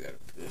 Huey. Yeah, I got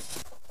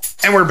it.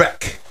 And we're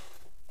back.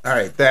 All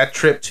right, that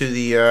trip to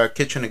the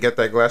kitchen to get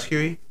that glass,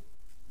 Huey,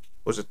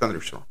 was a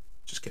thunderstorm.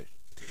 Just kidding.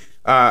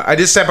 I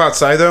did step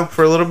outside though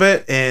for a little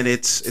bit, and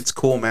it's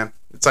cool, man.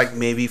 It's like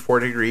maybe 4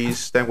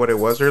 degrees than what it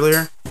was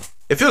earlier.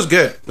 It feels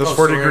good. Those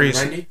 4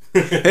 degrees. 90?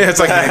 Yeah, it's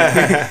like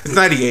 90. It's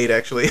 98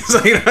 actually. It's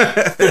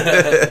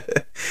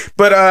like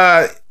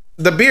but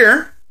the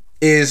beer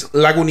is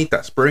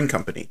Lagunitas Brewing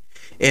Company,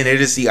 and it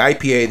is the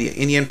IPA, the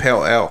Indian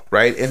Pale Ale,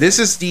 right? And this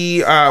is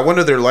the one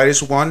of their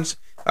lightest ones,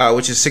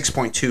 which is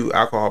 6.2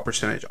 alcohol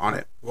percentage on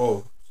it.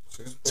 Whoa.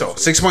 6.2. So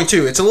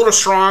 6.2. It's a little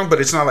strong, but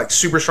it's not like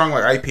super strong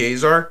like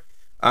IPAs are.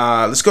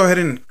 Let's go ahead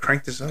and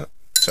crank this up.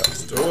 So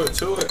let's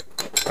do it.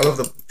 I love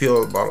the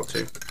feel of the bottle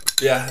too.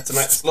 Yeah, it's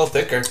a little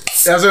thicker.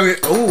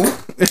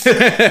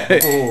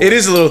 It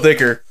is a little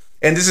thicker,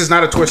 and this is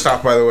not a twist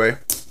off, by the way. I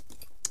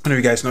don't know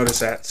if you guys noticed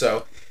that.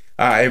 So.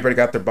 Everybody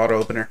got their bottle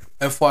opener.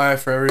 FYI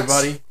for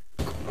everybody,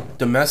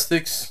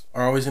 domestics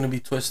are always going to be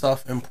twist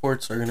off.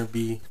 Imports are going to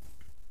be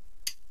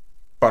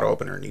bottle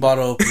opener.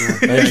 Bottle opener.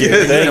 Thank you.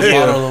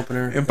 Bottle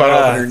opener. And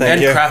bottle opener.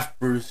 And craft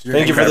brews.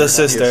 Thank you for the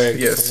assist, Eric.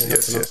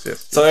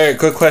 Yes. So, Eric,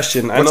 quick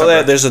question. I know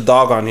that there's a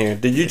dog on here.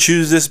 Did you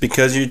choose this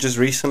because you just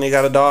recently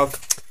got a dog?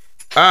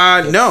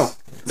 No,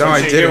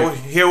 I didn't.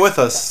 Here with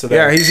us today.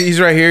 Yeah, he's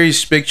right here.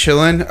 He's big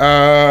chilling.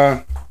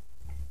 No,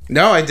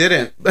 I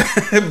didn't.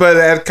 But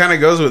that kind of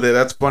goes with it.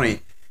 That's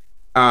funny.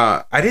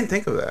 I didn't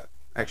think of that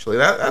actually.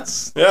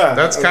 That's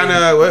kind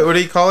of what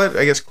do you call it?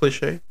 I guess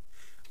cliche.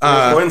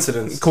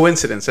 Coincidence.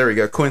 Coincidence. There we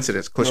go.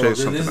 Coincidence. Cliche. No, Is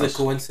something this is else. a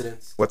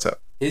coincidence. What's up?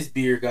 His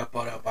beer got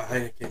bought out by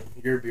Heineken.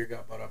 Your beer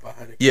got bought out by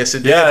Heineken. Yes,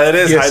 it did. Yeah, it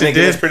is. Yes, Heineken it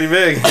did. is pretty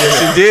big.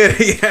 Yes, it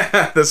did.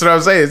 Yeah, that's what I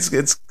was saying.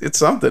 It's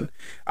something.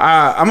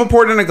 I'm gonna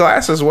pour it in a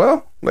glass as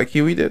well, like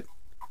Huey did.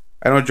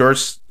 I know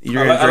George,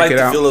 you're gonna I drink like it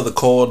the out. feel of the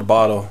cold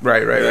bottle.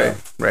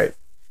 Right.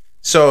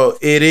 So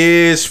it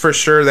is for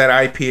sure that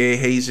IPA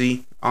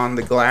hazy on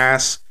the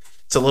glass.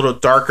 It's a little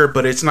darker,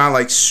 but it's not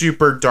like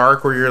super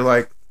dark where you're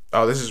like,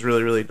 oh, this is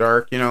really, really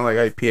dark. You know, like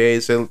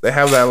IPAs, they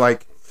have that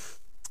like,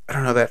 I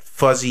don't know, that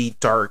fuzzy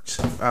dark.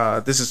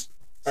 This is.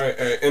 All right.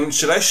 And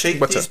should I shake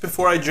these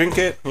before I drink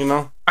it? You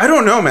know. I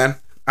don't know, man.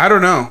 I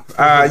don't know.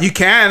 You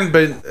can,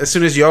 but as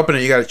soon as you open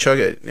it, you got to chug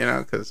it. You know,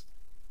 because.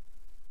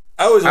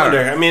 I always wonder.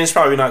 I mean, it's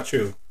probably not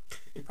true.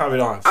 You probably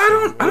don't have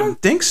to. I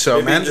don't think so,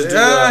 Maybe man. just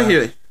do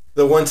Here.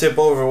 the one tip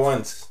over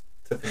once.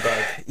 Tip it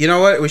back. You know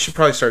what? We should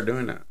probably start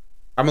doing that.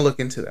 I'm gonna look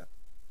into that.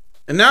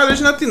 And now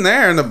there's nothing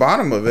there in the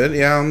bottom of it.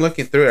 Yeah, I'm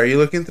looking through it. Are you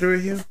looking through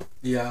it, Hugh?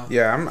 Yeah.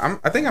 Yeah,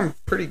 I think I'm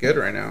pretty good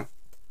right now.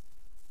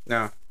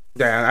 No.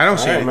 Yeah, I don't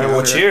see anything. Man,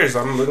 well, cheers.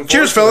 I'm looking.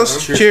 Cheers,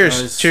 fellas.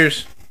 Cheers.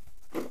 Cheers.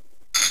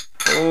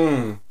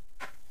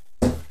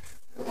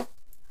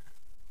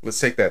 Let's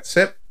take that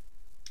sip.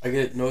 I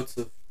get notes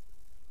of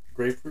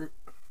grapefruit.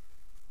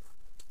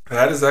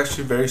 That is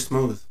actually very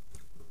smooth.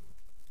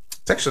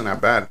 It's actually not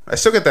bad. I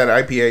still get that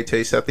IPA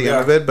taste at the end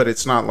of it, but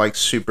it's not like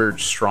super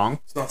strong.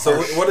 It's not So,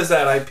 harsh. what does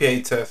that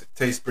IPA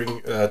taste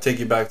bring? Take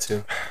you back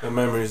to? What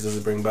memories does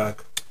it bring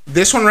back?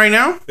 This one right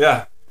now,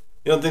 Yeah.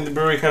 You don't think the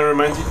brewery kind of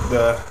reminds you?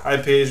 The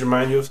IPAs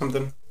remind you of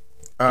something?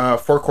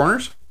 Four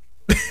Corners.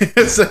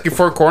 It's like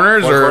Four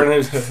Corners,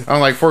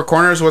 like Four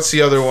Corners. What's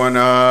the other one?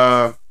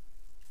 God,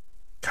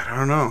 I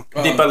don't know.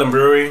 Deep Ellum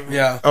Brewery.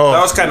 Yeah. Oh,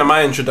 That was kind of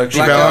my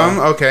introduction. Deep Ellum.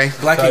 Okay.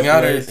 Blacking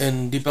out Nice.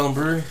 in Deep Ellum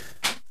Brewery.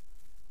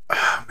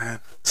 Oh, man.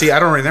 See, I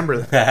don't remember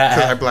that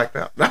because I blacked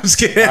out. I'm just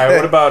kidding. All right,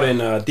 what about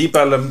in Deep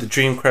Ellum, the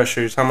Dream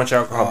Crushers? How much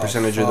alcohol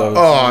percentage are those?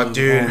 Oh,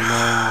 dude.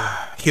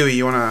 man. Huey,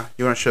 you wanna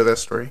share that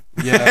story?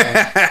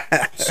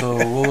 Yeah. So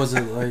what was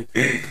it like?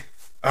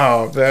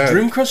 Oh, man.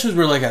 Dream Crushers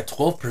were like at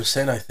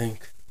 12%, I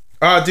think.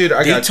 Oh, dude,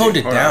 I They got toned you.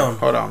 it Hold down. on.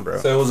 Hold on, bro.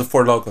 So it was a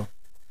Four Loko.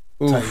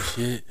 Type Ooh,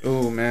 shit.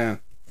 ooh, man.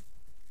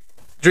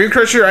 Dream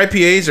Crusher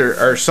IPAs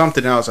are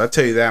something else. I'll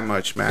tell you that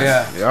much, man.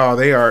 Yeah. Oh,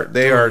 they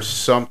are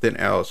something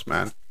else,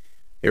 man.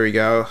 Here we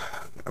go.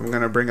 I'm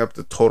gonna bring up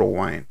the total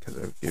wine because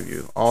I'll give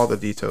you all the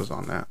details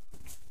on that.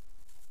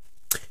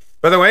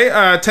 By the way,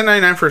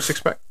 $10.99 for a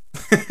 6-pack.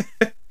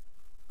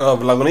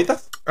 Of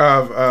Lagunitas?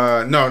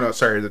 No,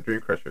 sorry, the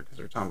Dream Crusher because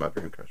they're talking about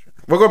Dream Crusher.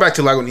 We'll go back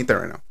to Lagunita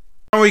right now.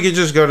 Or we could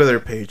just go to their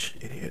page,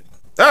 idiot.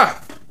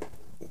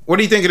 What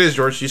do you think it is,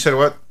 George? You said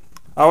what?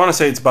 I want to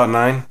say it's about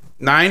 9.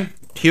 9?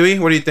 Huey,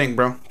 what do you think,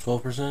 bro?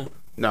 12%?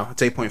 No,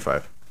 it's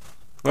 8.5.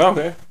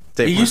 Okay. It's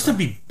It 8.5. used to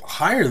be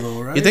higher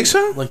though, right? You think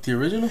so? Like the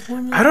original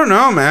formula? I don't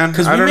know, man.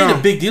 Because I we don't made know.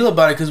 a big deal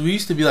about it because we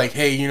used to be like,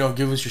 hey,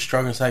 give us your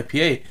strongest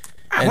IPA.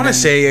 I want to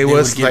say it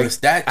was like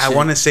that I shit.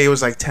 want to say it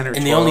was like 10 or 12.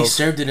 And they only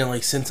served it in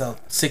like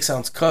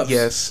 6-ounce cups.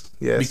 Yes.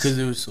 Because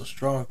it was so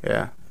strong.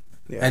 Yeah.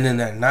 And then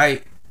that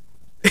night,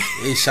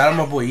 hey, shout out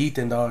my boy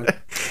Ethan, dog.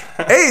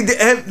 Hey,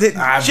 did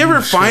you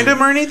ever find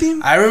him or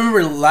anything? I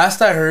remember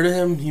last I heard of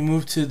him, he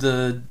moved to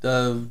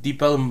the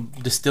Deep Ellum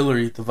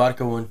distillery, the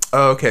vodka one.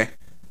 Oh, okay.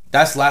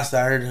 That's last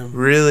I heard of him.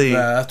 Really?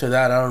 After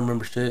that, I don't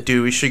remember shit.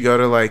 Dude, we should go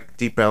to like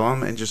Deep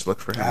Ellum and just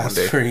look for him Ask one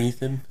day. for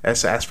Ethan.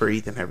 Ask for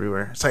Ethan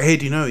everywhere. It's like, hey,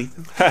 do you know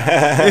Ethan?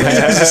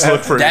 Just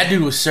look for That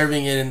dude was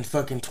serving it in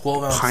fucking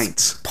 12-ounce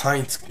pints.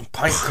 pint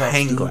cups.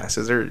 Hang dude.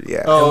 glasses. Or,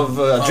 yeah.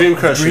 Of Dream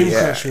Crusher. Dream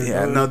yeah. Crusher,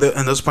 Yeah. bro. No,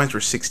 and those pints were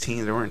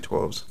 16. They weren't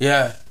 12s.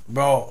 Yeah,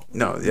 bro.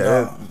 No,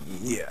 yeah.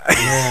 Yeah.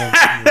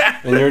 Yeah.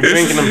 And you're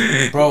drinking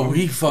them. Bro,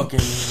 we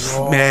fucking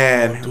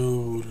Man.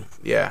 dude.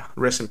 Yeah.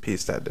 Rest in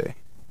peace that day.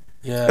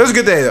 Yeah. It was a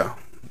good day, though.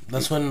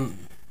 That's when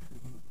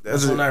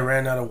That's I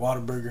ran out of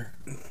Whataburger.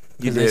 You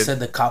Because they did.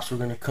 said the cops were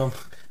gonna come.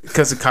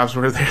 Because the cops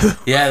were there, though.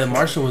 Yeah, the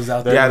marshal was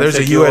out there. Yeah, there's a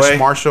Take you U.S. away.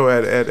 Marshal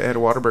at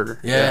Whataburger.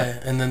 Yeah,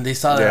 and then they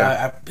saw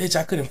that Yeah.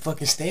 I couldn't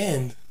fucking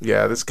stand.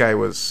 Yeah, this guy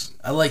was.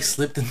 I like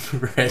slipped in the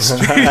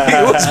restroom.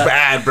 It was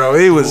bad, bro.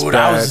 It was Dude,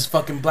 bad. I was just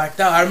fucking blacked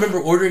out. I remember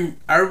ordering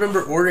at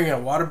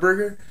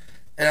Whataburger,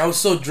 and I was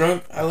so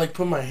drunk. I like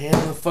put my hand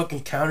on the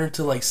fucking counter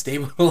to like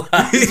stabilize.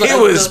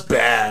 It was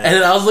bad. And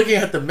then I was looking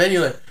at the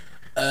menu like,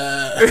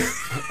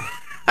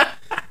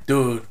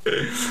 dude.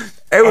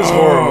 It was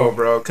horrible,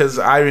 bro. Because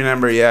I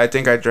remember, I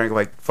think I drank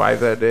like 5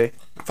 that day.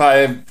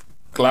 5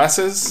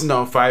 glasses?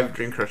 No, 5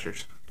 Dream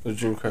Crushers. The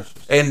Dream Crushers.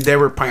 And they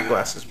were pint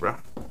glasses, bro.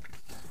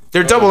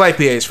 They're double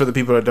IPAs for the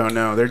people that don't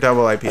know. They're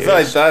double IPAs. I feel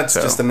like that's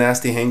so. just a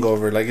nasty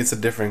hangover. Like, it's a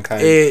different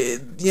kind. You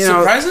know,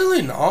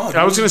 Surprisingly not.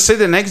 I was going to say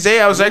the next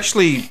day I was a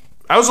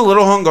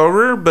little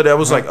hungover, but I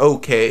was like,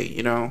 okay,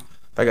 you know.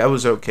 Like I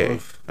was okay.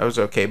 I was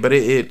okay, but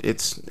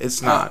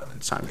it's not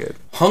good.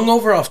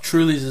 Hungover off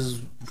Trulies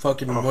is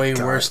fucking way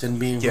God. worse than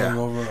being Yeah.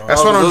 hungover off.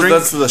 That's what I'm drinking.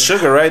 That's the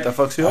sugar, right? That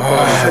fucks you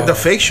up. The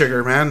fake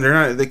sugar, man. They're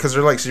not because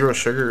they're like zero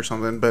sugar or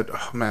something. But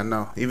oh man,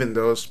 no. Even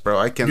those, bro,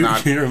 I You,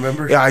 cannot. you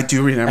remember? Yeah, I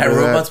do remember At that.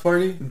 Robots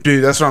Party?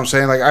 Dude, that's what I'm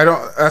saying. Like I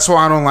don't. That's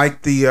why I don't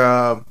like the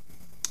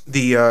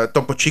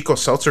Topo Chico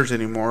seltzers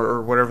anymore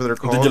or whatever they're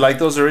called. Did you like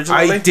those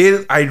originally? I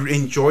did. I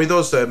enjoy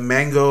those. The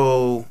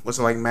mango was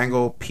it like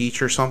mango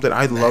peach or something.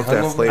 I love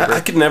that hungover? flavor.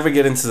 I could never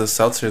get into the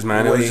seltzers,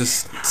 man. It was Wait.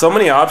 just so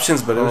many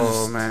options, but it was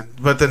Oh just, man!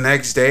 But the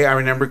next day, I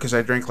remember because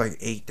I drank like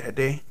 8 that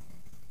day.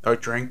 Or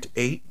drank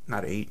 8,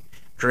 not 8.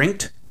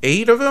 Drinked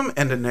 8 of them,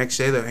 and the next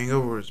day the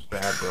hangover was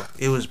bad, bro.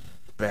 It was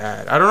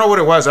bad. I don't know what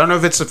it was. I don't know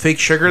if it's the fake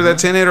sugar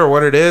that's in it or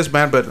what it is,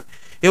 man. But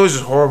it was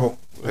just horrible.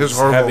 It was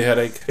horrible. heavy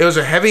headache. It was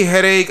a heavy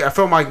headache. I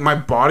felt like my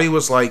body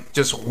was like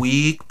just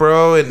weak,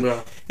 bro, and Yeah.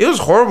 it was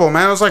horrible,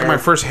 man. It was like my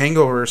first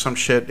hangover or some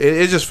shit.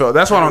 It just felt.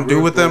 That's why I don't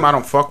do with them. I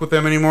don't fuck with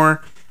them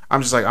anymore.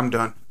 I'm just like I'm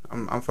done.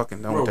 I'm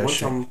fucking done Bro, with that one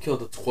shit. time I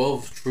killed a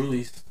 12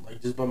 Trulies,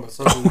 like just by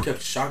myself, and we kept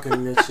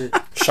shotgunning that shit.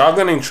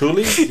 Shotgunning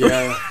truly?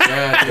 Yeah,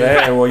 yeah, dude.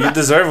 Yeah, well, you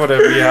deserve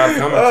whatever you have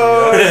coming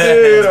Oh, to you.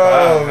 dude.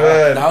 Oh,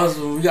 man. That was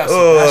when we got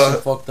some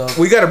passion fucked up.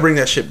 We got to bring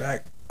that shit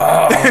back.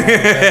 Oh,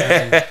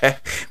 man.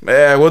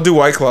 Yeah, we'll do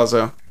White Claws,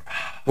 though.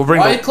 We'll bring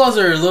White Claws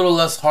are a little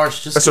less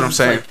harsh. Just That's what 'cause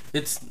I'm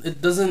it's like,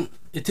 it doesn't.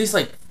 It tastes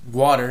like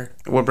water.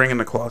 We're bringing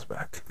the claws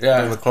back.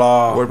 Yeah. The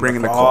claw. We're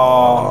bringing the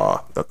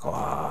claw. The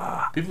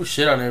claw. People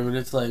shit on it, but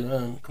it's like,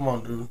 man, come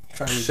on, dude.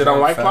 Try to Shit on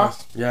White Claw?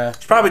 fast. Yeah.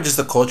 It's probably just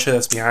the culture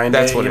that's behind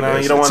That's it. what you know, it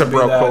is. You don't It's want a to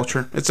bro be that,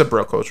 culture. It's a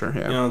bro culture,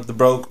 yeah. You know,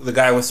 the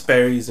guy with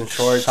Sperry's and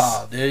shorts.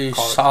 Shaw, dude.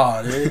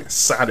 Shaw, dude.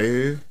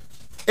 Sade.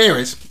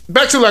 Anyways,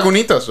 back to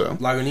Lagunitas, though.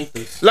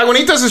 Lagunitas.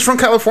 Lagunitas is from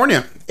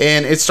California,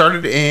 and it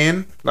started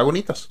in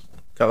Lagunitas,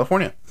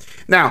 California.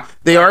 Now,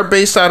 they are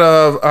based out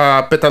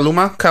of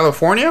Petaluma,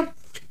 California.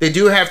 They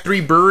do have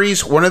 3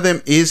 breweries. One of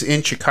them is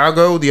in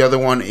Chicago. The other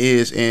one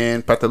is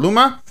in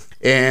Petaluma.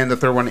 And the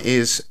third one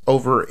is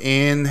over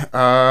in,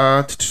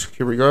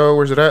 here we go.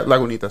 Where's it at?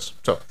 Lagunitas.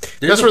 So,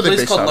 There's that's a where they're place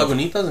based called out of.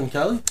 Lagunitas in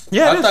Cali?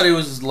 Yeah, it I is. thought it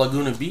was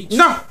Laguna Beach.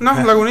 No,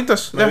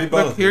 Lagunitas. Maybe Yeah,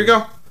 both. look, here you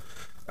go.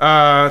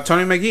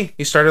 Tony McGee.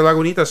 He started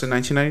Lagunitas in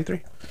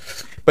 1993.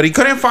 But he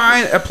couldn't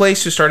find a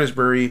place to start his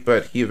brewery,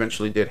 but he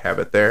eventually did have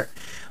it there.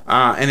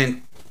 And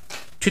in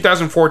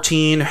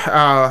 2014,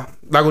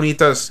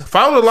 Lagunitas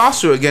filed a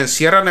lawsuit against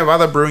Sierra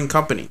Nevada Brewing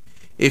Company.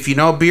 If you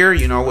know beer,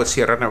 you know what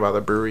Sierra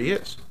Nevada Brewery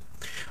is.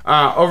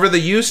 Over the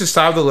use and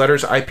style of the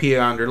letters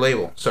IPA on their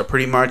label. So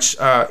pretty much,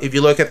 if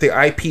you look at the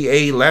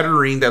IPA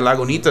lettering that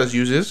Lagunitas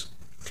uses,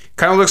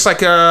 kind of looks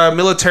like a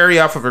military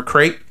off of a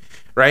crate,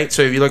 right?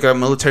 So if you look at a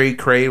military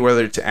crate,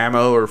 whether it's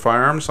ammo or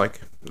firearms, like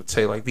let's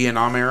say like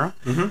Vietnam era,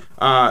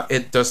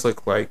 it does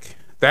look like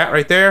that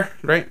right there,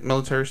 right?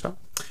 Military style.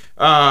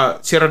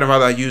 Sierra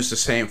Nevada used the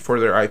same for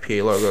their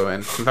IPA logo,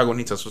 and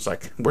Lagunitas was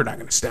like, we're not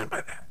going to stand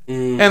by that.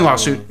 And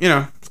lawsuit, you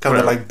know. It's kind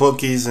of whatever. like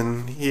bookies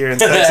and here in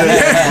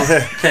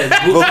Texas.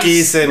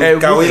 Bookies and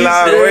Coahuila.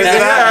 Yeah, Where's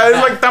it at? it's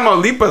like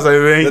Tamaulipas,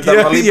 I think. The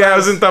Tamaulipas? Yeah, I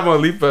was in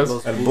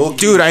Tamaulipas. And bookies.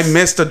 Dude, I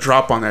missed a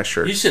drop on that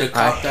shirt. You should have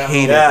I copped that.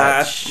 hated Yeah,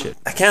 that shit.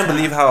 I can't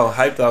believe how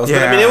hyped I was. But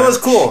Yeah. I mean, it was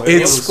cool.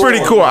 It's was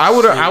pretty cool. I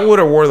would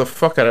have wore the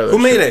fuck out of that. Who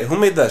made shirt. it? Who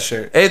made that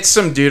shirt? It's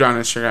some dude on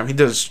Instagram.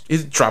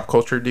 He's a drop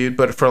culture dude,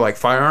 but for like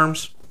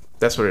firearms,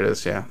 that's what it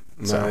is. Yeah.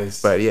 So,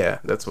 Nice. but yeah,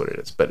 that's what it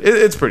is. But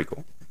it's pretty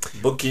cool.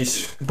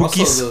 Bookies.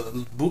 Bookies. Also,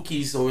 the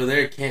bookies over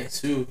there can't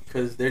sue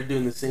because they're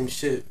doing the same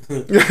shit.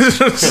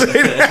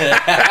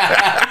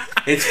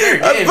 It's fair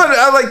game.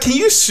 But like, can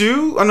you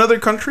sue another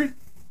country?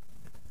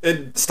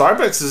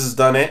 Starbucks has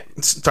done it.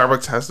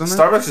 Starbucks has done that.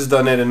 Starbucks has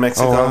done it in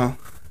Mexico. Oh, wow.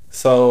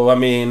 So, I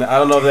mean, I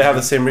don't know if they have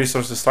the same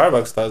resources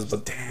Starbucks does,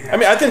 but I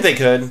mean, I think they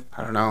could.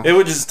 I don't know. It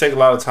would just take a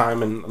lot of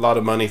time and a lot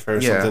of money for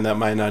Yeah. something that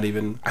might not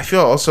even. I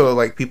feel also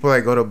like people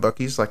that go to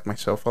Buc-ee's, like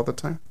myself, all the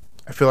time.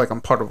 I feel like I'm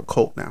part of a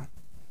cult now.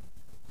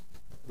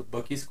 The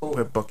Buc-ee's cold.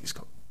 With Buc-ee's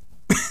cult.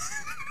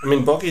 I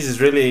mean, Bookies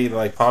is really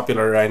like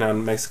popular right now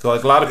in Mexico.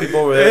 Like a lot of people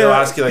over there, they'll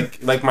ask you,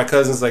 like my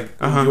cousins, like,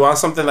 Uh-huh. you want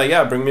something? Like,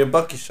 yeah, bring me a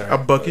Bucky shirt. A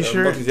Buc-ee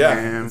shirt? Buc-ee's, yeah,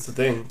 Damn. that's the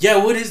thing. Yeah,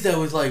 what is that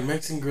with like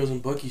Mexican girls in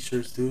Bucky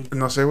shirts, dude?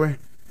 No say way.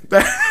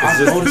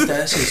 I noticed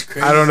that shit's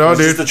crazy. I don't know, It's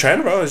just dude. the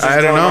trend, bro. It's just I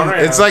don't going on know.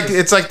 right It's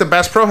now. like the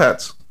Bass Pro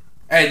hats.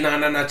 Hey,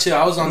 nah, chill.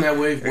 I was on that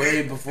wave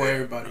way before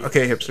everybody.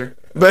 Okay, hipster.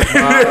 But Oh,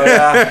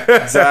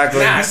 yeah,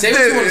 exactly. Nah, say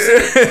what you want to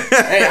say.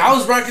 Hey, I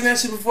was rocking that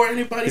shit before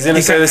anybody. He's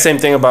gonna say the same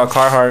thing about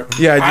Carhartt.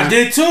 yeah, I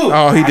did too.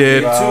 Oh, he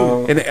did.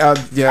 Wow. And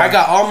yeah. I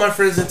got all my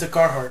friends into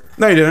Carhartt.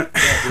 No, you didn't.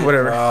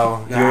 Whatever.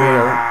 Wow.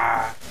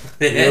 Nah.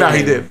 No,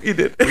 he did. He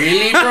did.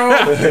 Really,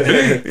 bro?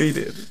 He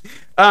did.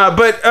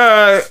 But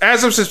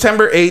as of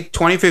September 8th,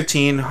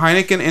 2015,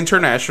 Heineken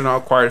International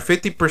acquired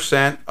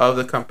 50% of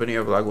the company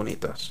of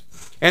Lagunitas.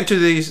 And to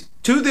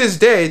this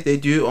day, they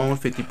do own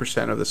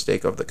 50% of the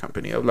stake of the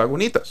company of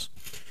Lagunitas.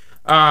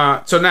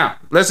 So now,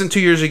 less than 2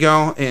 years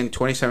ago in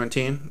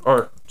 2017,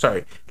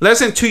 less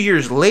than 2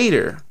 years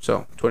later,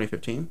 so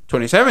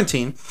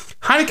 2017,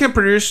 Heineken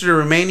produced the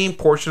remaining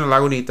portion of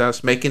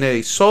Lagunitas, making it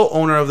a sole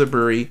owner of the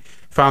brewery,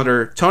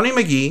 founder Tony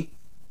McGee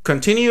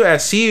continue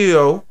as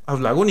CEO of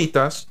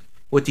Lagunitas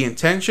with the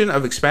intention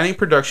of expanding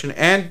production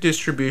and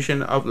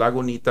distribution of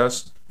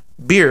Lagunitas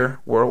beer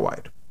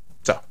worldwide.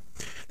 So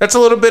that's a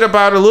little bit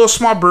about a little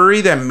small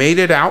brewery that made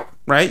it out,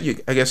 right?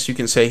 I guess you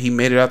can say he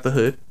made it out the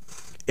hood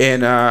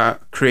and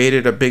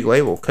created a big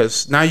label.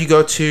 Because now you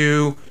go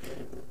to,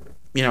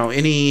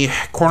 any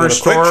corner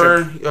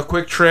store, a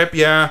quick trip,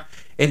 yeah,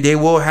 and they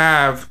will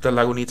have the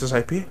Lagunitas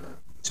IPA.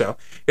 So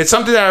it's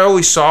something that I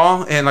always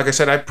saw, and like I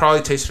said, I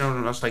probably tasted it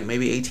when I was like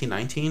maybe 18,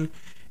 19,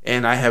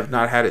 and I have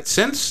not had it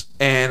since.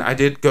 And I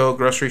did go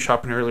grocery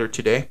shopping earlier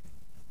today,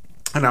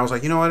 and I was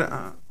like, you know what,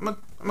 I'm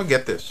gonna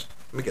get this.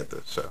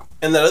 So.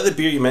 And that other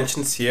beer you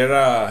mentioned,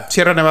 Sierra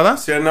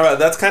Nevada,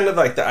 that's kind of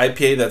like the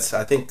IPA that's,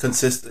 I think,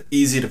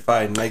 easy to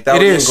find. Like that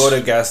it one is. You can go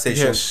to a gas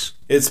station. Yes.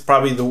 It's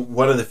probably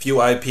one of the few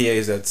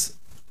IPAs that's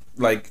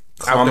like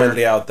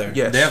commonly out there.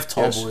 Yes. They have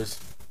tall boys.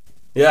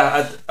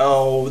 Yeah.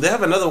 They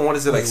have another one.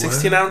 Is it like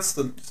 16 ounce?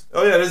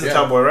 Oh yeah, it is a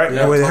tall boy, right?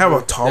 Yeah. Wait, they have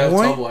a tall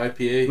boy? Tall boy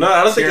IPA. No,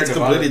 I don't think Sierra it's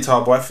Nevada. completely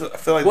tall boy. I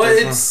feel like. Well,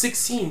 there's it's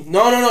 16.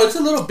 No, it's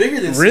a little bigger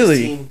than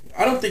 16.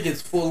 I don't think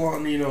it's full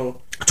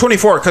on.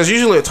 24, because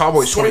usually a tall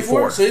boy is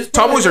 24. So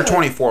tall boys are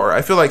 24.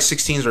 I feel like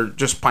 16s are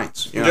just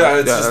pints.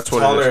 Yeah, that's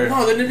what it is.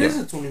 No, then it is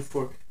a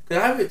 24.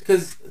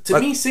 Because to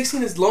me,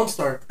 16 is Lone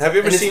Star. Have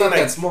you ever seen not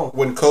like that small?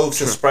 when Cokes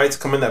and Sprites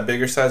come in that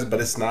bigger size, but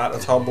it's not a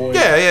tall boy?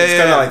 Yeah, It's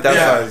kind of like that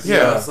size.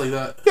 Yeah. It's like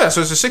that. Yeah,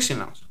 so it's a 16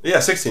 ounce. Yeah,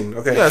 16.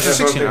 Okay. Yeah, it's a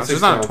 16 ounce.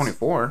 It's not a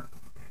 24.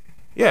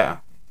 Yeah.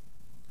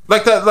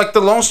 Like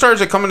the Lone Stars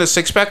that come in a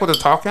 6-pack with the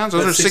tall cans,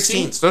 those That's are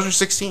 16s. Those are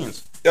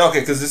 16s. Yeah,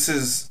 okay, because this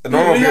is a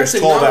normal we beer have is to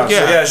 12 know. ounce. Yeah,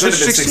 So, yeah, it those should are have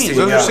been 16s. 16.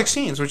 Those yeah. are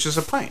 16s, which is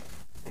a pint.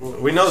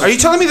 We know. Are you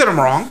telling me that I'm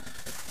wrong?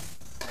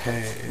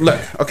 Hey. Look.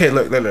 Hey,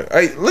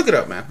 look it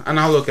up, man. And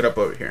I'll look it up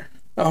over here.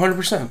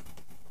 100%.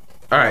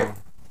 All right.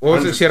 What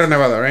was it? Sierra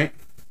Nevada, right?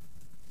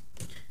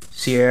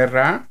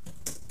 Sierra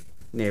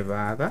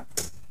Nevada,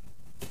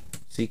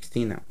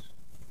 16 ounce.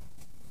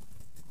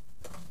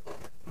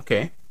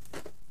 Okay.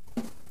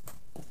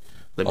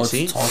 Let me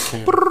see. It's tall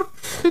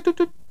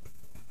can.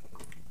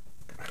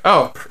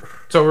 Oh,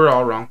 so we're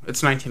all wrong.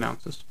 It's 19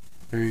 ounces.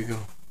 There you go.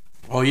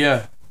 Oh,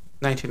 yeah.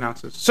 19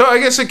 ounces. So I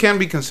guess it can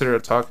be considered a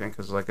tall can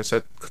because, like I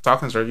said, tall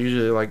cans are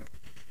usually like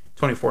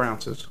 24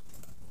 ounces.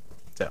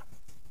 So,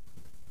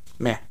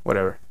 meh,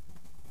 whatever.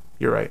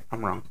 You're right.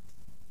 I'm wrong.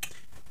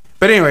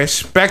 But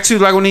anyways, back to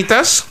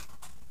Lagunitas.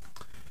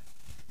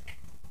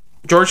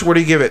 George, what do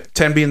you give it?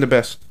 10 being the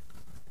best.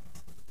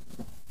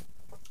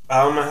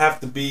 I'm gonna have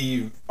to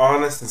be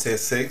honest and say a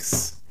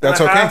 6.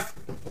 That's okay.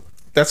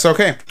 That's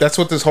okay. That's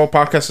what this whole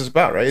podcast is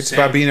about, right? It's Same.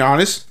 about being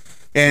honest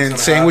and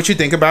saying what you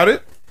think about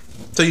it.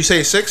 So you say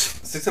a 6?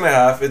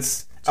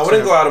 6.5. I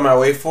wouldn't go out of my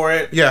way for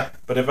it. Yeah.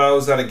 But if I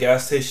was at a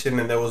gas station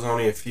and there was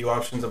only a few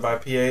options of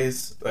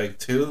IPAs, like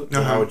 2,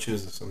 then I would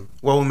choose this one.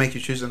 What would make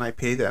you choose an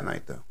IPA that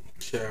night, though?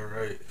 Yeah,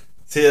 right.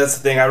 See, that's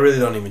the thing. I really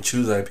don't even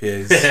choose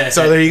IPAs.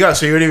 So there you go.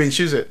 So you wouldn't even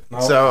choose it.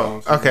 No,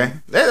 So, no. okay.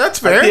 That's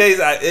fair.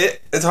 IPAs,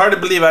 it's hard to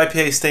believe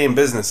IPAs stay in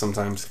business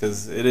sometimes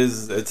because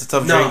it's a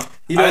tough drink.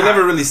 I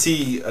never really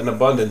see an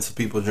abundance of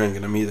people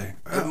drinking them either.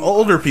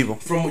 Older people.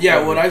 From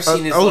what I've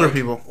seen is older like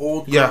people.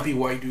 Old Yeah. grumpy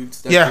white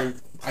dudes that Yeah. drink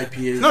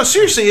IPAs. No,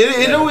 seriously,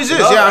 it always is.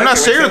 No, Yeah, I'm I not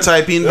can make sense.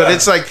 stereotyping, but Yeah.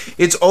 it's like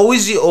it's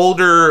always the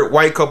older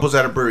white couples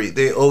at a brewery.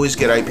 They always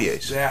get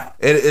IPAs. Yeah.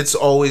 It's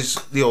always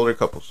the older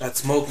couples. That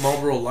smoke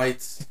Marlboro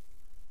Lights.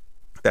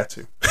 That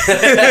too.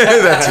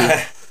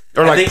 That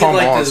too. Or I like think Pall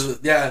of, Malls.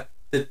 the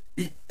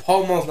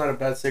Pall Mall's not a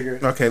bad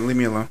cigarette. Okay, leave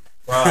me alone.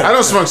 Wow. I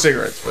don't smoke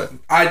cigarettes, but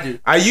I do.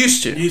 I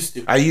used to.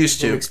 I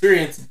used From to.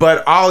 experience.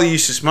 But all I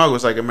used to smoke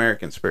was like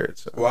American Spirit.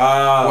 So.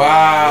 Wow.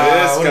 Wow.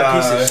 This What a guy.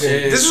 piece of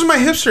shit. This was my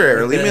hipster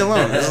era. Leave me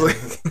alone. It's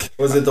like,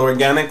 Was it the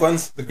organic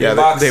ones? The green yeah,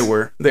 box? they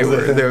were. They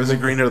were. There was a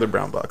green or the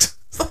brown box.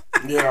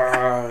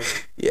 Yeah.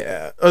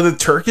 Yeah. Oh, the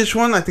Turkish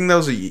one. I think that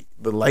was the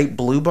light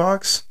blue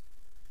box.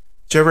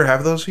 Did you ever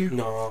have those here?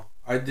 No,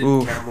 I did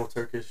Oof. caramel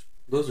Turkish.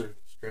 Those are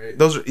straight.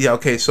 Those are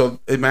okay. So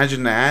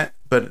imagine that,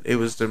 but it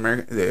was the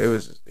American. It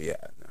was no.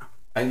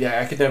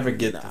 I could never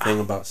get the thing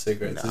about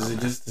cigarettes.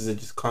 Does it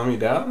just calm you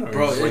down, or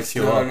Bro, just wakes it's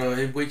you up? no,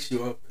 it wakes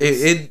you up.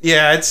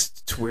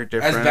 It's weird.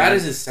 Different. As bad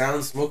as it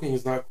sounds, smoking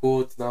is not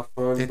cool. It's not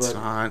fun. it's but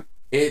not.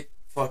 it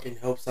fucking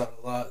helps out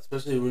a lot,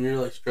 especially when you're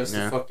like stressed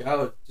Yeah. the fuck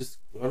out. Just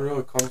I don't know,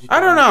 it calms you. I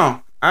don't down.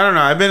 know.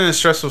 I've been in a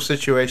stressful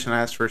situation.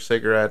 I asked for a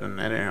cigarette and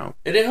it didn't help.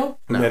 It didn't help.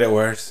 It made it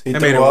worse.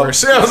 It made it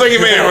worse. I was like, it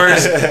made it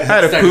worse. I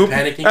had a Started poop.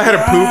 panicking. I had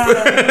a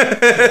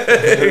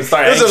poop.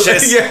 Started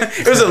anxious.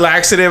 It was a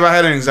laxative. I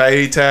had an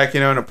anxiety attack,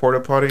 in a porta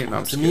potty. No,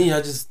 I'm To just me,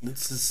 I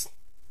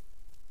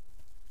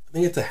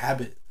think it's a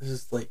habit. It's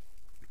just like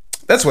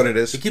that's what it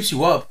is. it keeps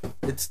you up.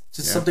 It's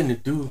just something to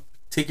do.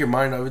 Take your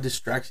mind out. It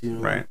distracts you.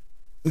 Right.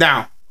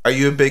 Now, are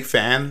you a big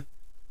fan?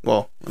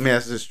 Well, let me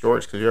ask this,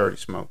 George, because you already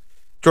smoked.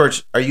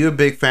 George, are you a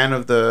big fan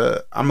of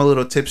the I'm a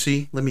little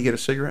tipsy, let me get a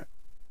cigarette?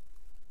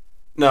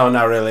 No,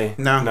 not really.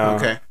 No? No.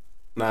 Okay.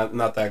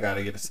 Not that guy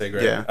to get a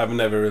cigarette. Yeah. I've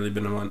never really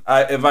been on one.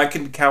 If I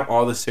could count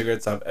all the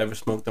cigarettes I've ever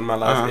smoked in my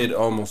life, it'd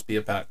almost be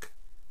a pack.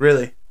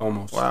 Really?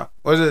 Almost. Wow.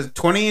 Was it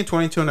 20 and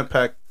 22 in a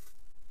pack?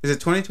 Is it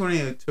 20,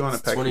 22 on a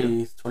It's pack?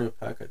 20 a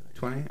pack, I think.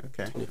 20?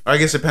 Okay. 20. I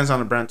guess it depends on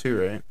the brand too,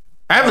 right?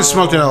 I haven't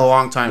smoked in a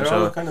long time, They're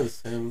all so kind of the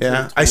same.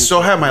 yeah. It's I like still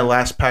 20. have my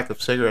last pack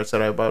of cigarettes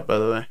that I bought, by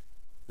the way.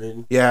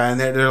 Really? Yeah, and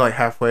they're like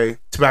halfway.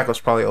 Tobacco's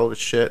probably old as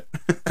shit.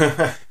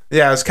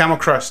 Yeah, it's Camel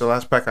Crush, the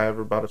last pack I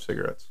ever bought of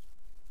cigarettes.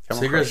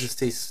 Camel Cigarettes Crush. just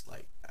taste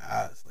like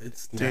ass.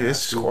 It's Dude, it's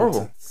nasty.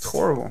 horrible. It's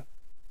horrible.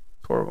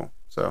 It's horrible.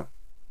 So,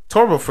 it's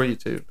horrible for you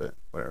too, but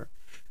whatever.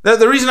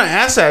 The reason I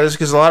ask that is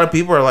because a lot of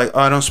people are like, oh,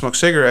 I don't smoke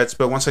cigarettes,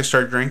 but once I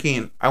start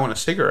drinking, I want a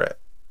cigarette.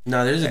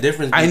 No, there's a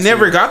difference. I between-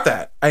 never got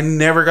that. I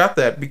never got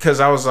that because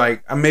I was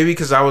like, maybe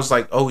because I was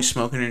like always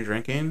smoking and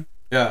drinking,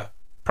 Yeah.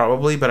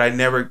 probably, but I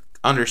never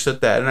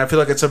understood that. And I feel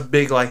like it's a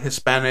big like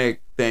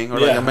Hispanic thing or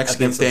like a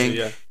Mexican thing.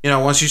 Yeah. You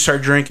know, once you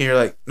start drinking, you're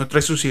like, no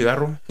traes un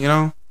cigarro, you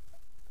know?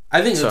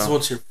 I think that's So.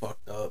 once you're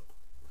fucked up.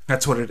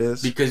 That's what it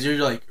is. Because you're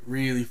like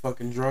really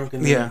fucking drunk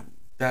and then Yeah.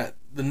 that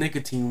the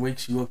nicotine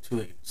wakes you up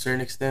to a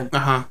certain extent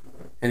Uh-huh.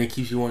 and it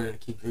keeps you wanting to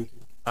keep drinking.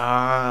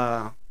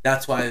 Ah,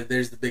 That's why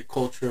there's the big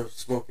culture of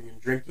smoking and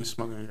drinking.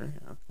 smoking and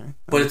drinking, okay.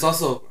 But it's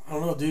also, I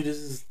don't know, dude, this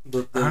is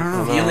the I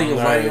don't know. feeling of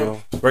lighting up.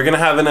 We're gonna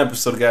have an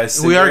episode,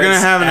 guys. We are going to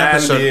Cigarettes have an and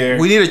episode. beer.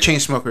 We need a chain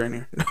smoker in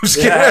here. I'm just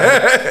kidding.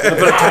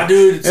 Yeah. Ah,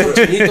 dude, so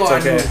Chinito, It's I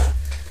okay. knew.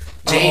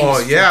 James, Oh,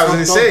 yeah, I was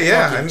gonna say,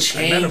 yeah, fucking I met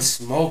chain him.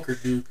 smoker,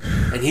 dude,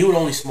 and he would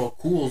only smoke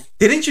cools.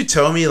 Didn't you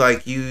tell me,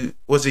 like,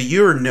 was it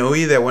you or Noe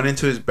that went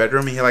into his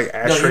bedroom and he had, like, No,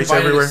 he ashtrays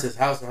invited everywhere? us to his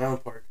house in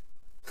Highland Park.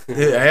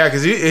 Yeah,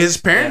 because his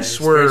parents his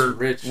were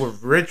parents were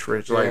rich,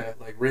 like, yeah,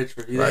 like rich.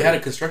 They like- had a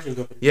construction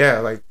company. yeah,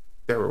 like,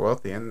 they were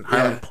wealthy in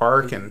Highland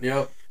Park. And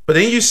Yep. But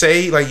didn't you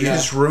say, like, Yeah.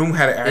 his room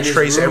had In his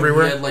ashtrays room,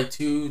 everywhere? He had like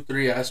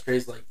 2-3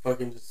 ashtrays, like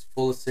fucking just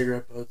full of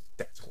cigarette butts.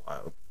 That's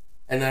wild.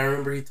 And I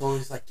remember he told me,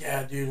 he's like,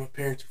 "Yeah, dude, my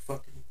parents are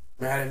fucking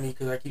mad at me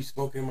because I keep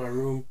smoking in my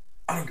room.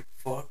 I don't give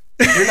a fuck.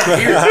 They're not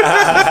here.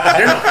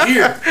 They're not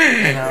here."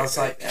 And I was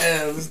like,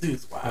 "Yeah, this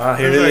dude's wild." Wow,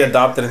 he really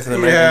adopted into the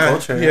American Yeah,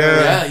 culture.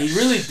 yeah. Yeah, he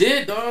really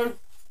did, dog.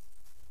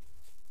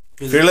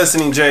 If you're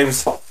listening,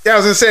 James. Yeah, I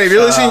was going to say, if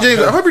you're listening, James,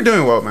 I hope you're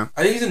doing well, man.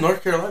 I think he's in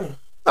North Carolina.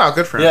 Oh,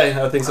 good for him.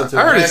 Yeah, I think so too.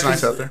 I heard Yeah, it's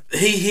nice 'cause out there.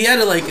 He had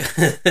a like he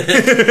It's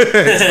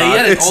not,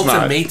 had an it's not.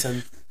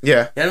 ultimatum.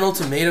 Yeah. He had an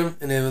ultimatum,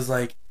 and it was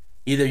like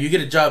either you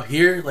get a job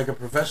here, like a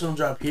professional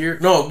job here.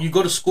 No, you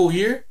go to school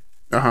here,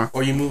 Uh-huh.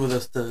 or you move with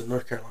us to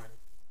North Carolina.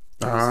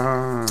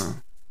 Ah.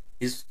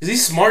 He's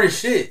smart as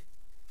shit.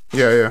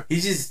 Yeah.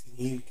 He's just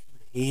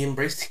he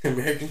embraced the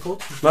American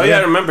culture. No, yeah,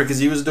 I remember because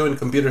he was doing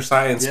computer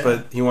science, Yeah.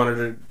 but he wanted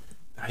to.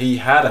 He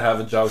had to have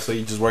a job, so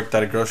he just worked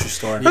at a grocery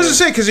store. I was going to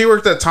say, because he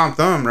worked at Tom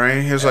Thumb,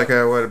 right? He was like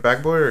a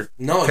bag boy or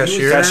No,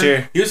 cashier?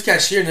 Cashier. He was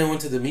cashier and then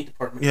went to the meat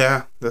department.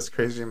 Yeah, that's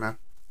crazy, man.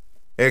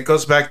 It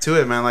goes back to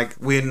it, man. Like,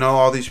 we know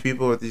all these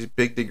people with these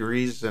big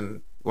degrees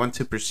and went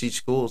to prestige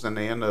schools, and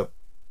they end up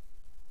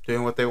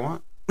doing what they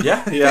want.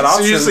 Yeah, he had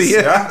options. Seriously,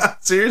 yeah.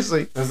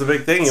 Seriously. That's the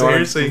big thing. You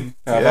Seriously. want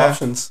to have Yeah.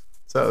 options.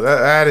 So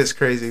that is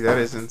crazy. That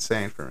is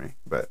insane for me.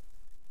 But,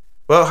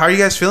 well, how are you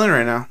guys feeling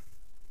right now?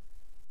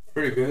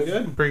 Pretty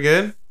good. Pretty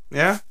good?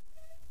 Yeah?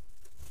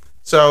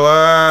 So,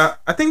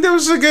 I think that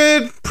was a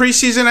good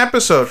preseason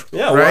episode.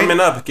 Yeah, right? warming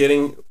up,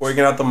 working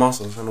out the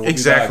muscles. And we'll be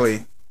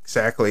Exactly.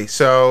 Exactly.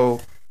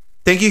 So,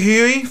 thank you,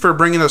 Huey, for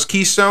bringing those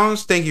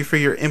Keystones. Thank you for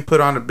your input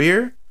on the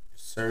beer.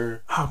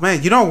 Sir. Oh,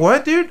 man. You know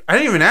what, dude? I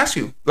didn't even ask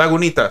you.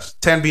 Lagunitas,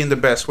 10 being the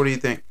best. What do you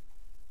think?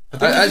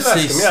 back. I'd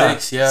you should say ask him, yeah.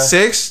 6, yeah.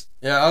 6?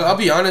 Yeah, I'll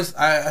be honest.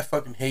 I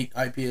fucking hate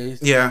IPAs.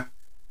 Yeah.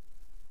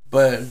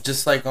 But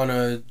just like on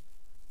a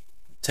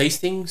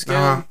tasting scale,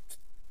 Uh-huh.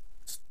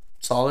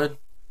 solid.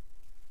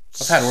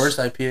 I've had worse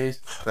IPAs.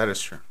 That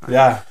is true.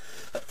 Yeah.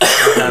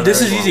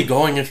 This is easy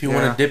going if you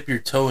Yeah. want to dip your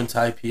toe into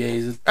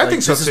IPAs. I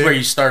think so, This too. is where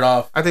you start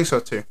off. I think so,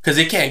 too. Because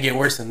it can't get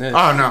worse than this.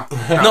 Oh, no.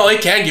 No,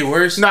 it can get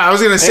worse. No, I was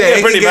going to say, get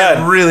it pretty can get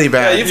bad. really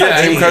bad. Yeah, you've had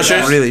Yeah, Dream it can get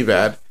Crushers. really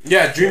bad.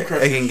 Yeah, Dream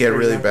Crush. It can get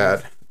really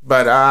bad.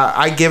 But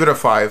I give it a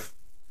 5.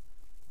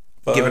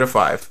 Give it a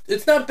 5.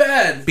 It's not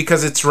bad.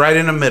 Because it's right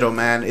in the middle,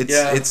 man.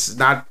 It's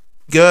not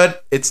good.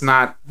 It's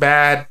not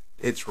bad.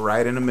 It's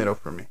right in the middle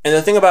for me. And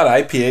the thing about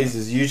IPAs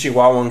is usually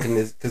wild one can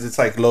because it's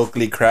like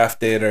locally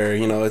crafted or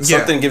it's Yeah.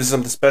 something gives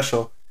something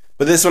special.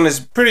 But this one is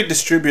pretty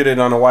distributed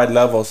on a wide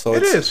level, so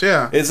It is,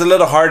 yeah. It's a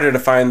little harder to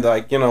find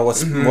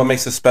what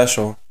makes it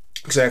special.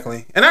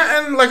 Exactly. And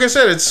like I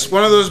said, it's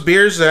one of those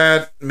beers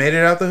that made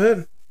it out the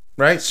hood,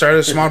 right? Started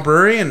a small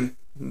brewery and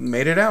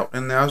made it out,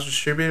 and now it's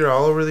distributed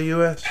all over the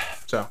U.S.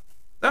 So,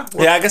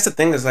 Yeah, I guess the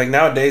thing is like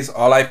nowadays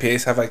all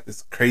IPAs have like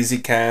this crazy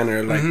can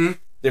or like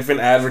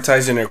different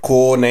advertising or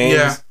cool names.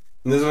 Yeah.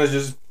 And this one is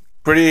just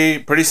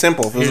pretty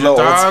simple. It was Here's a little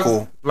a old dog,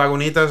 school.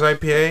 Lagunitas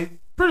IPA.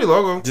 Pretty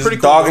logo. Just pretty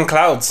dog cool. and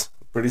clouds.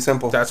 Pretty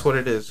simple. That's what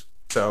it is.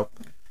 So,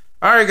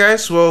 all right,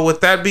 guys. Well,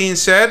 with that being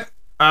said,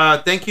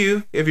 thank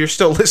you if you're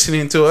still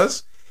listening to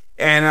us.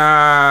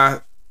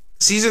 And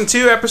season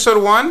 2,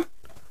 episode 1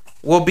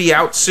 will be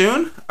out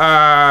soon.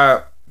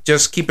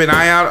 Just keep an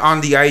eye out on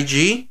the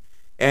IG.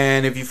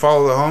 And if you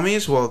follow the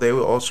homies, well, they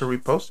will also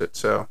repost it.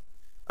 So,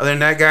 other than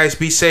that, guys,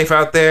 be safe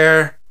out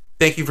there.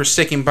 Thank you for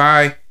sticking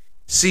by.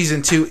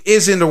 Season 2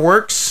 is in the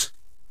works.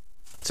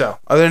 So,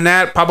 other than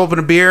that, pop open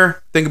a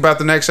beer, think about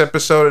the next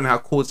episode and how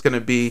cool it's going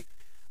to be.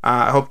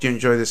 I hope you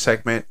enjoy this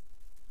segment.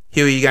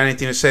 Huey, you got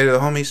anything to say to the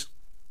homies?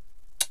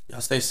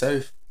 Y'all stay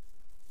safe.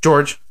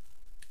 George?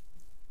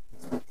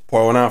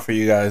 Pour one out for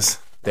you guys.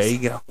 There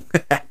you go.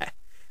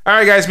 All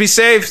right, guys, be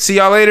safe. See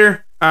y'all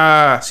later.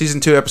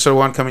 Season 2, episode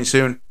 1 coming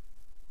soon.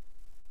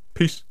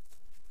 Peace.